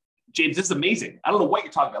 James, this is amazing. I don't know what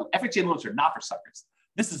you're talking about. FHA loans are not for suckers.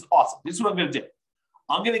 This is awesome. This is what I'm going to do.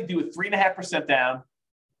 I'm going to do a 3.5% down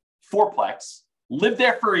fourplex, live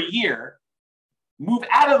there for a year, move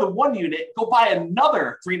out of the one unit, go buy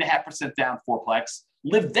another 3.5% down fourplex,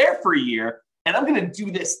 live there for a year, and I'm going to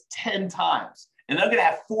do this 10 times. And I'm going to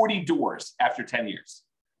have 40 doors after 10 years.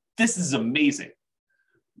 This is amazing.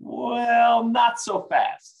 Well, not so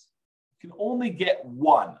fast. You can only get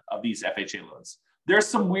one of these FHA loans. There's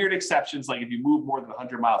some weird exceptions, like if you move more than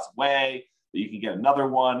 100 miles away, that you can get another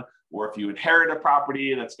one. Or if you inherit a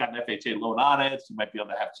property that's got an FHA loan on it, you might be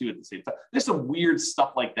able to have two at the same time. There's some weird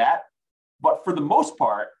stuff like that. But for the most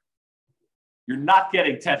part, you're not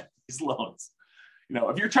getting 10 of these loans.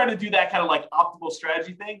 If you're trying to do that kind of like optimal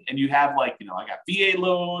strategy thing, and you have like, I got VA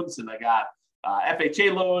loans and I got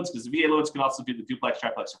FHA loans, because the VA loans can also be the duplex,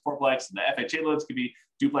 triplex, or fourplex, and the FHA loans can be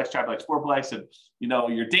duplex, triplex, fourplex. And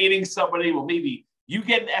you're dating somebody, well, maybe you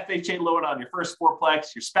get an FHA loan on your first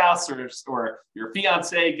fourplex, your spouse or your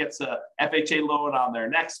fiance gets a FHA loan on their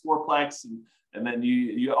next fourplex, and then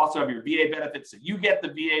you also have your VA benefits. So you get the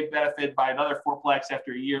VA benefit by another fourplex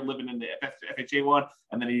after a year living in the FHA one,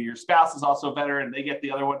 and then your spouse is also a veteran and they get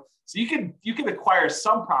the other one. So you can acquire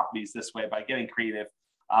some properties this way by getting creative,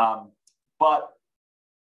 but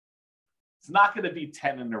it's not going to be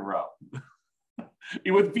 10 in a row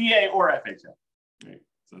with VA or FHA. Right?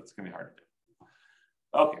 So it's going to be hard to do.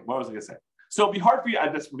 Okay, what was I going to say? So it'd be hard for you.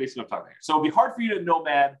 That's basically what I'm talking about here. So it'd be hard for you to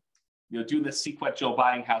nomad, doing this sequential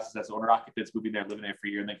buying houses as owner occupants, moving there, living there for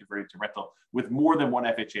a year, and then converting to rental with more than one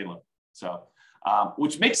FHA loan. So,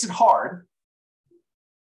 which makes it hard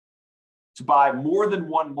to buy more than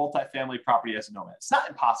one multifamily property as a nomad. It's not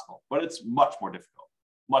impossible, but it's much more difficult.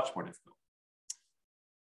 Much more difficult.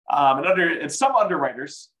 And some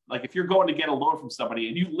underwriters, like if you're going to get a loan from somebody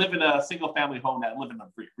and you live in a single family home that live in a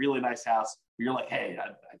really nice house, you're like, hey, I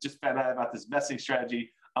just found out about this vesting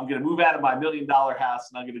strategy. I'm going to move out of my $1 million house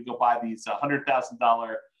and I'm going to go buy these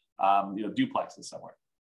 $100,000 duplexes somewhere.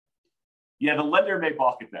 Yeah, the lender may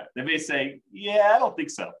balk at that. They may say, yeah, I don't think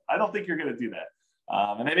so. I don't think you're going to do that.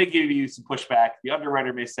 And they may give you some pushback. The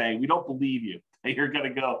underwriter may say, we don't believe you that you're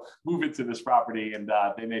going to go move into this property. And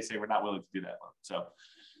they may say, we're not willing to do that loan. So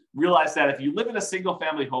realize that if you live in a single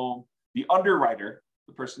family home, the underwriter,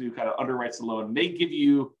 the person who kind of underwrites the loan, may give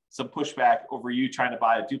you some pushback over you trying to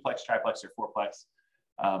buy a duplex, triplex, or fourplex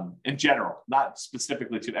in general, not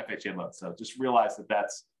specifically to an FHA loan. So just realize that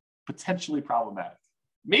that's potentially problematic.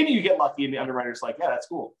 Maybe you get lucky and the underwriter's like, yeah, that's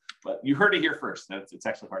cool. But you heard it here first. It's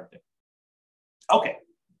actually hard to do. Okay.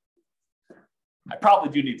 I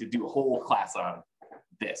probably do need to do a whole class on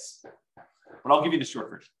this, but I'll give you the short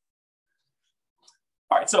version.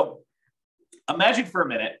 All right, so imagine for a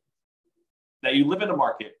minute that you live in a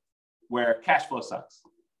market where cash flow sucks.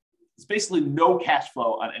 There's basically no cash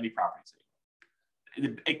flow on any properties.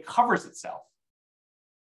 It covers itself,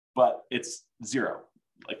 but it's zero,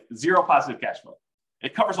 like zero positive cash flow.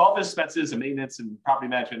 It covers all the expenses and maintenance and property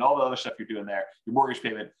management, all the other stuff you're doing there, your mortgage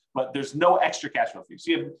payment, but there's no extra cash flow for you.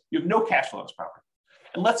 So you have no cash flow on this property.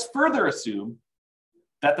 And let's further assume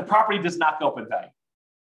that the property does not go up in value.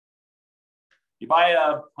 You buy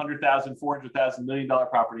a $100,000, $400,000, $1 million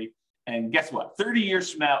property, and guess what? 30 years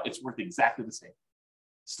from now, it's worth exactly the same.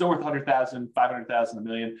 Still worth $100,000, $500,000, $1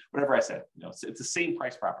 million, whatever I said. It's the same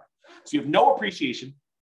price property. So you have no appreciation,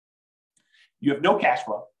 you have no cash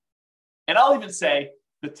flow, and I'll even say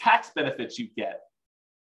the tax benefits you get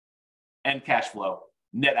and cash flow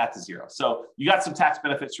net out to zero. So you got some tax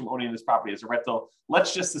benefits from owning this property as a rental.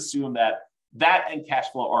 Let's just assume that and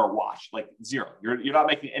cash flow are a wash, like zero. You're not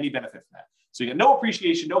making any benefit from that. So you get no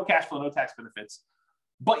appreciation, no cash flow, no tax benefits,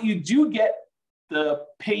 but you do get the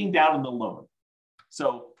paying down on the loan.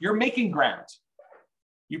 So you're making ground.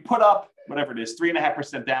 You put up whatever it is,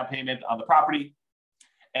 3.5% down payment on the property,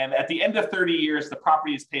 And at the end of 30 years, the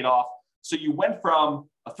property is paid off. So you went from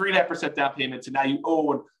a 3.5% down payment to now you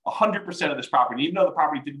own 100% of this property. Even though the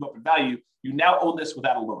property didn't go up in value, you now own this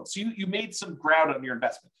without a loan. So you made some ground on your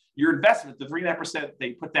investment. Your investment, the 3.5%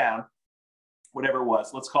 they put down, whatever it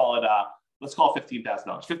was, let's call it $15,000.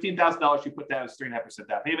 $15,000 you put down as 3.5%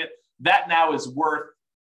 down payment. That now is worth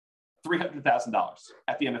 $300,000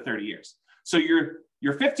 at the end of 30 years. So your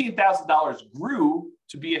 $15,000 grew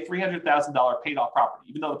to be a $300,000 paid off property,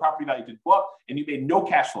 even though the property value didn't go up and you made no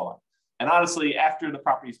cash flow on it. And honestly, after the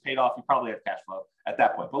property is paid off, you probably have cash flow at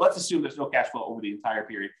that point. But let's assume there's no cash flow over the entire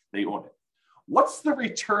period that you own it. What's the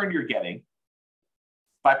return you're getting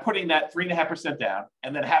by putting that 3.5% down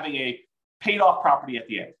and then having a paid off property at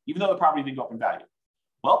the end, even though the property didn't go up in value?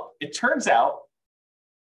 Well, it turns out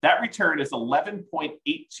that return is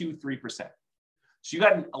 11.823%. So you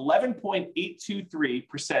got an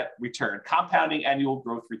 11.823% return, compounding annual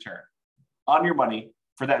growth return on your money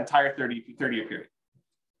for that entire 30-year period.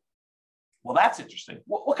 Well, that's interesting.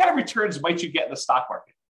 What kind of returns might you get in the stock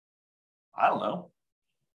market? I don't know.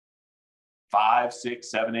 5, 6,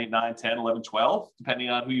 7, 8, 9, 10, 11, 12, depending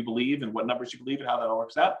on who you believe and what numbers you believe and how that all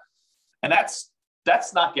works out. And that's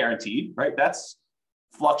not guaranteed, right? That's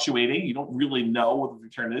fluctuating. You don't really know what the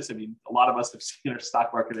return is. I mean, a lot of us have seen our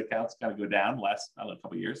stock market accounts kind of go down the last, I don't know,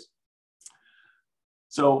 couple of years.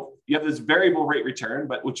 So you have this variable rate return,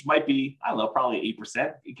 but which might be, I don't know, probably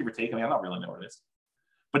 8%, give or take. I mean, I don't really know what it is.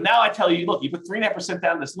 But now I tell you, look, you put 3.5%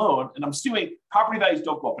 down this loan, and I'm assuming property values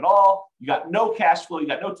don't go up at all. You got no cash flow. You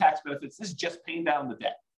got no tax benefits. This is just paying down the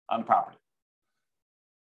debt on the property.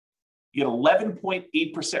 You get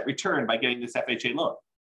 11.8% return by getting this FHA loan.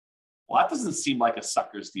 Well, that doesn't seem like a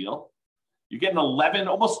sucker's deal. You're getting 11,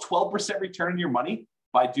 almost 12% return on your money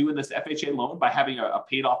by doing this FHA loan, by having a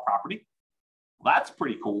paid off property. Well, that's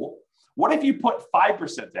pretty cool. What if you put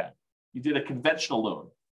 5% down? You did a conventional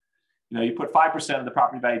loan. You put 5% of the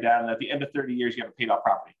property value down, and at the end of 30 years, you have a paid off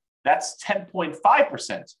property. That's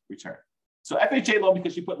 10.5% return. So FHA loan,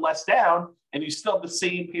 because you put less down and you still have the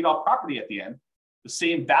same paid off property at the end, the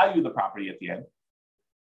same value of the property at the end,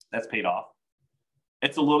 that's paid off.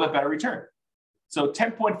 It's a little bit better return. So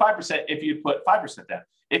 10.5% if you put 5% down.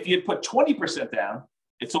 If you put 20% down,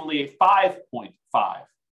 it's only a 5.511%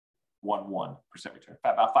 return,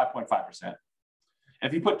 about 5.5%.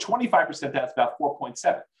 If you put 25% down, it's about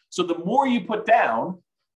 4.7. So the more you put down,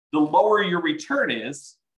 the lower your return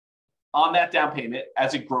is on that down payment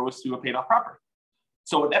as it grows through a paid off property.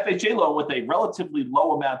 So an FHA loan with a relatively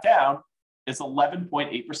low amount down is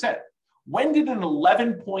 11.8%. When did an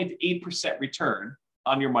 11.8% return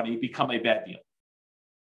on your money become a bad deal?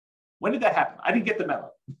 When did that happen? I didn't get the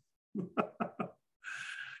memo.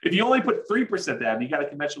 If you only put 3% down, you got a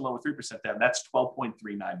conventional loan with 3% down, that's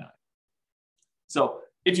 12.399. So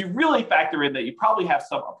if you really factor in that you probably have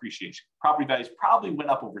some appreciation, property values probably went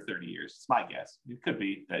up over 30 years. It's my guess. It could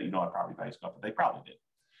be that you don't have property values go up, but they probably did.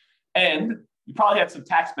 And you probably had some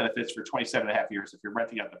tax benefits for 27.5 years. If you're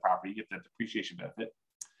renting out the property, you get that depreciation benefit.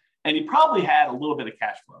 And you probably had a little bit of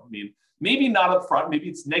cash flow. I mean, maybe not up front, maybe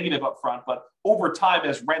it's negative up front, but over time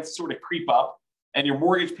as rents sort of creep up and your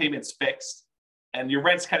mortgage payment's fixed and your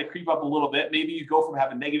rents kind of creep up a little bit, maybe you go from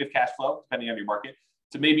having negative cash flow, depending on your market,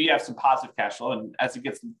 to maybe you have some positive cash flow. And as it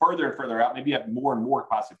gets further and further out, maybe you have more and more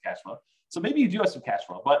positive cash flow. So maybe you do have some cash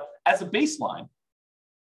flow, but as a baseline,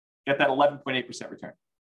 get that 11.8% return.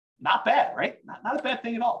 Not bad, right? Not a bad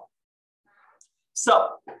thing at all. So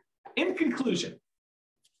in conclusion,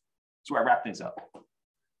 that's where I wrap things up.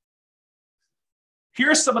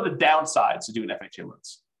 Here are some of the downsides to doing FHA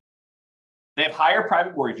loans. They have higher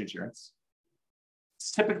private mortgage insurance.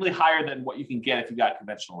 It's typically higher than what you can get if you got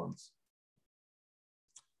conventional loans.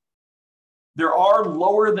 There are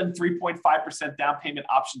lower than 3.5% down payment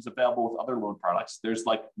options available with other loan products. There's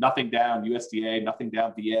like nothing down USDA, nothing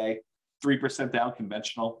down VA, 3% down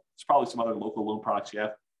conventional. There's probably some other local loan products you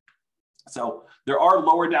have. So there are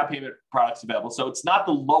lower down payment products available. So it's not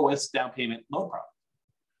the lowest down payment loan product.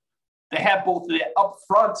 They have both the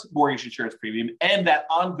upfront mortgage insurance premium and that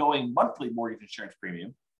ongoing monthly mortgage insurance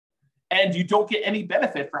premium. And you don't get any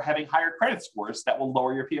benefit for having higher credit scores that will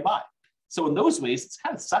lower your PMI. So in those ways, it's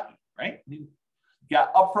kind of sucky, right? I mean, you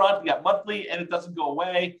got upfront, you got monthly, and it doesn't go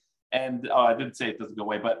away. And I didn't say it doesn't go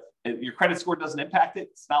away, but your credit score doesn't impact it.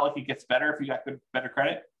 It's not like it gets better if you got better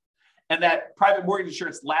credit. And that private mortgage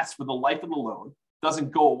insurance lasts for the life of the loan,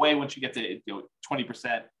 doesn't go away once you get to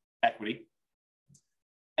 20% equity.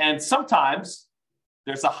 And sometimes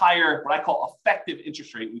there's a higher, what I call effective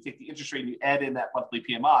interest rate. We take the interest rate and you add in that monthly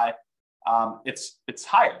PMI. It's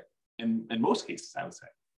higher in most cases, I would say.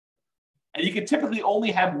 And you can typically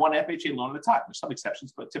only have one FHA loan at a time. There's some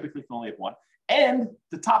exceptions, but typically you can only have one. And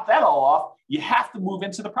to top that all off, you have to move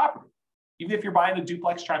into the property. Even if you're buying a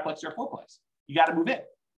duplex, triplex, or fourplex, you got to move in.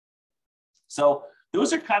 So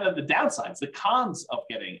those are kind of the downsides, the cons of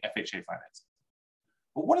getting FHA financing.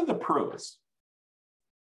 But what are the pros?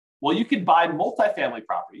 Well, you can buy multifamily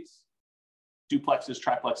properties, duplexes,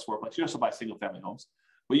 triplex, fourplex. You also buy single family homes,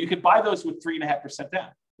 but you could buy those with 3.5%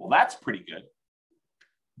 down. Well, that's pretty good.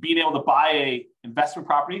 Being able to buy a investment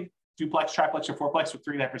property, duplex, triplex, or fourplex with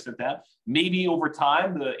 3.5% down. Maybe over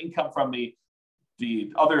time, the income from the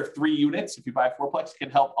other 3 units, if you buy a fourplex, can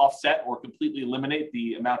help offset or completely eliminate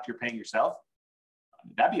the amount you're paying yourself.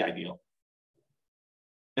 That'd be ideal.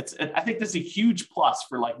 I think this is a huge plus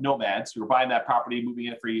for like nomads who are buying that property, moving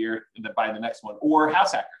in for a year, and then buying the next one, or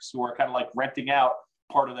house hackers who are kind of like renting out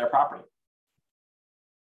part of their property.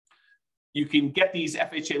 You can get these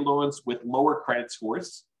FHA loans with lower credit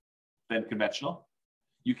scores than conventional.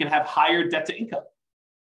 You can have higher debt to income.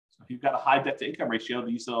 So if you've got a high debt to income ratio,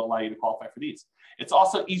 these will allow you to qualify for these. It's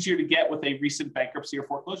also easier to get with a recent bankruptcy or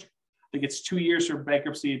foreclosure. I think it's 2 years for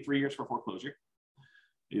bankruptcy and 3 years for foreclosure.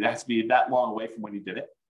 It has to be that long away from when you did it.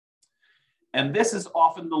 And this is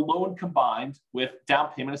often the loan combined with down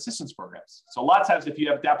payment assistance programs. So a lot of times if you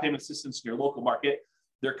have down payment assistance in your local market,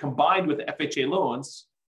 they're combined with FHA loans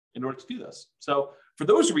in order to do this. So for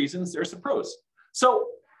those reasons, there's some pros. So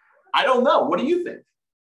I don't know. What do you think?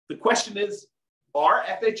 The question is, are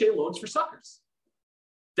FHA loans for suckers?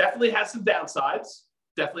 Definitely has some downsides,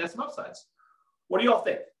 definitely has some upsides. What do you all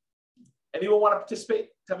think? Anyone want to participate?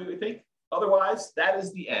 Tell me what you think. Otherwise, that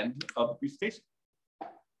is the end of the presentation.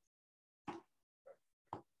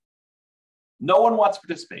 No one wants to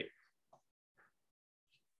participate.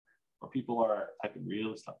 Or people are typing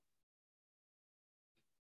real stuff.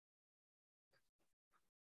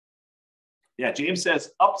 Yeah, James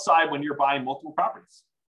says upside when you're buying multiple properties.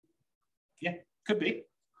 Yeah, could be.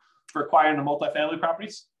 For acquiring the multifamily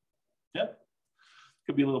properties. Yeah,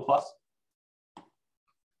 could be a little plus.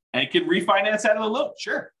 And you can refinance out of the loan.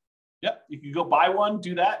 Sure. Yep, you can go buy one,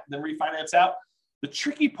 do that, then refinance out. The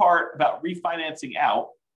tricky part about refinancing out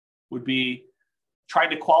would be trying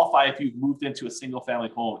to qualify if you've moved into a single family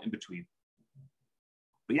home in between.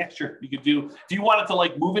 But yeah, sure, you could do, if you wanted to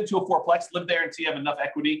like move into a fourplex, live there until you have enough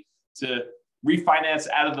equity to refinance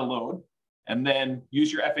out of the loan and then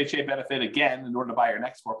use your FHA benefit again in order to buy your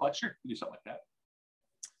next fourplex, sure, you can do something like that.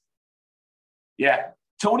 Yeah,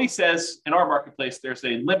 Tony says in our marketplace, there's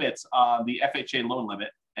a limit on the FHA loan limit,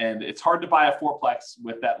 and it's hard to buy a fourplex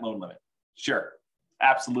with that loan limit. Sure,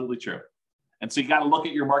 absolutely true. And so you got to look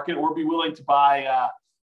at your market or be willing to buy,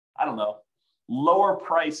 I don't know, lower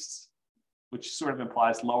priced, which sort of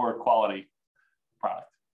implies lower quality product.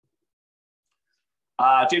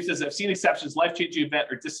 James says, I've seen exceptions, life-changing event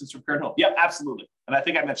or distance from current home. Yep, absolutely. And I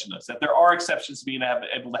think I mentioned this, that there are exceptions to being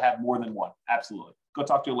able to have more than one. Absolutely. Go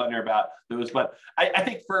talk to a lender about those. But I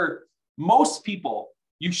think for most people,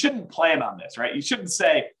 you shouldn't plan on this, right? You shouldn't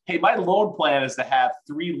say, hey, my loan plan is to have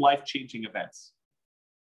 3 life-changing events.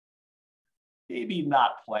 Maybe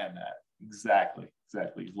not plan that. Exactly.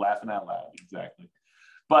 Laughing out loud. Exactly.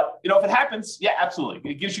 But, if it happens, yeah, absolutely.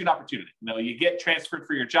 It gives you an opportunity. You get transferred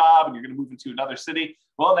for your job and you're going to move into another city.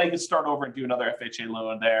 Well, then you can start over and do another FHA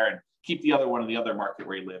loan there and keep the other one in the other market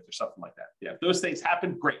where you live or something like that. Yeah, if those things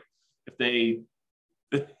happen, great.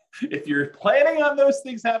 If you're planning on those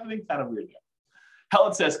things happening, kind of weird there.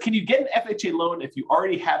 Helen says, can you get an FHA loan if you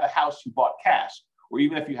already have a house you bought cash or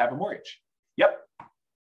even if you have a mortgage? Yep,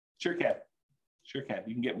 sure can. Sure can.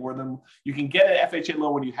 You can get an FHA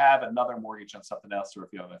loan when you have another mortgage on something else or a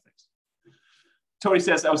few other things. Tony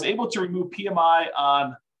says, I was able to remove PMI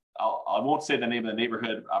on, I won't say the name of the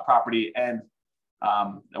neighborhood property, and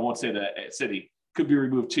I won't say the city, could be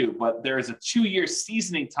removed too, but there is a 2-year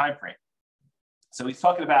seasoning time frame. So he's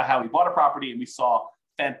talking about how he bought a property and we saw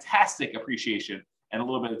fantastic appreciation and a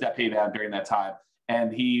little bit of debt pay down during that time.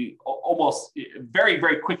 And he almost very,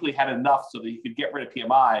 very quickly had enough so that he could get rid of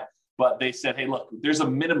PMI. But they said, hey, look, there's a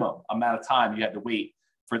minimum amount of time you had to wait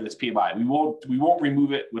for this PMI. We won't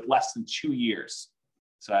remove it with less than 2 years.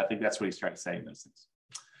 So I think that's what he's trying to say in those things.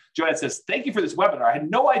 Joanne says, thank you for this webinar. I had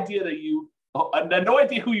no idea I had no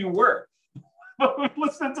idea who you were.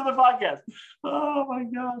 Listen to the podcast. Oh my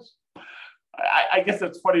gosh. I guess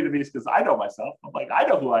that's funny to me because I know myself. I'm like, I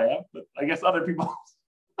know who I am, but I guess other people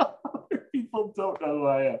don't know who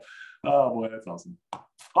I am. Oh boy, that's awesome.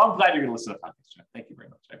 Well, I'm glad you're going to listen to the podcast, John. Thank you very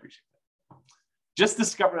much. I appreciate that. Just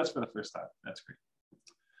discovered us for the first time. That's great.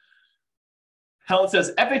 Helen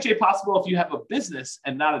says, FHA possible if you have a business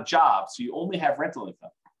and not a job, so you only have rental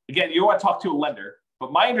income. Again, you want to talk to a lender.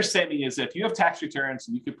 But my understanding is that if you have tax returns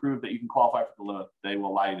and you can prove that you can qualify for the loan, they will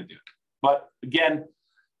allow you to do it. But again,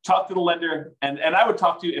 talk to the lender. And I would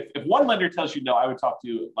talk to, if one lender tells you no, I would talk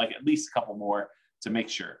to like at least a couple more to make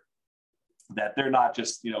sure that they're not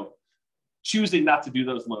just, choosing not to do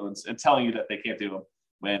those loans and telling you that they can't do them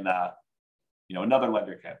when, another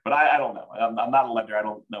lender can. But I don't know. I'm not a lender. I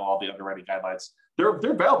don't know all the underwriting guidelines. They're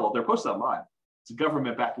available. They're posted online. It's a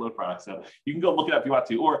government-backed loan product. So you can go look it up if you want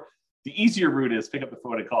to. Or the easier route is pick up the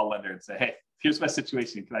phone and call a lender and say, hey, here's my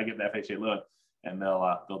situation. Can I get an FHA loan? And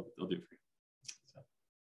they'll do it for you. So.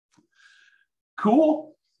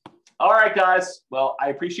 Cool. All right, guys. Well, I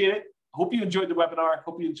appreciate it. Hope you enjoyed the webinar.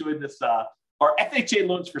 Hope you enjoyed this, our FHA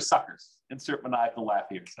Loans for Suckers. Insert maniacal laugh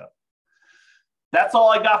here. So that's all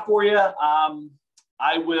I got for you.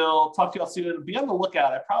 I will talk to you all soon. Be on the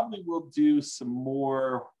lookout. I probably will do some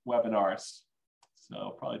more webinars. So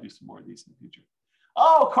I'll probably do some more of these in the future.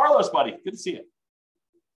 Oh, Carlos, buddy. Good to see you.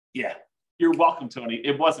 Yeah, you're welcome, Tony.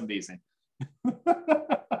 It was amazing.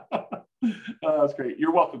 That's great.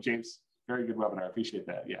 You're welcome, James. Very good webinar. I appreciate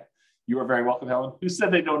that. Yeah, you are very welcome, Helen. Who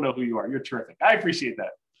said they don't know who you are? You're terrific. I appreciate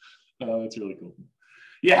that. That's really cool.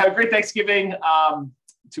 Yeah, have a great Thanksgiving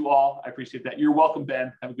to all. I appreciate that. You're welcome,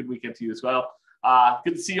 Ben. Have a good weekend to you as well.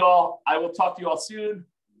 Good to see you all. I will talk to you all soon.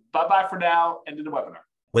 Bye-bye for now. End of the webinar.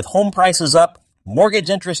 With home prices up, mortgage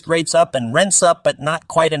interest rates up, and rents up but not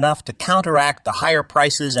quite enough to counteract the higher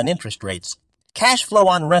prices and interest rates, cash flow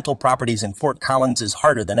on rental properties in Fort Collins is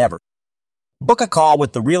harder than ever. Book a call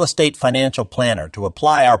with the Real Estate Financial Planner to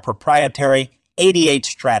apply our proprietary 88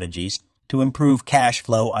 strategies to improve cash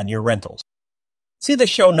flow on your rentals. See the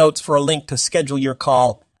show notes for a link to schedule your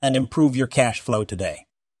call and improve your cash flow today.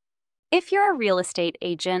 If you're a real estate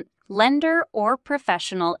agent, lender, or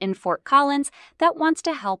professional in Fort Collins that wants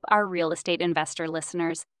to help our real estate investor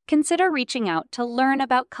listeners, consider reaching out to learn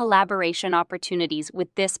about collaboration opportunities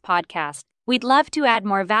with this podcast. We'd love to add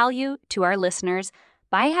more value to our listeners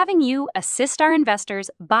by having you assist our investors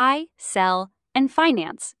buy, sell, and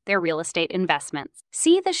finance their real estate investments.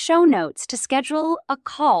 See the show notes to schedule a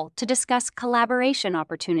call to discuss collaboration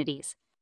opportunities.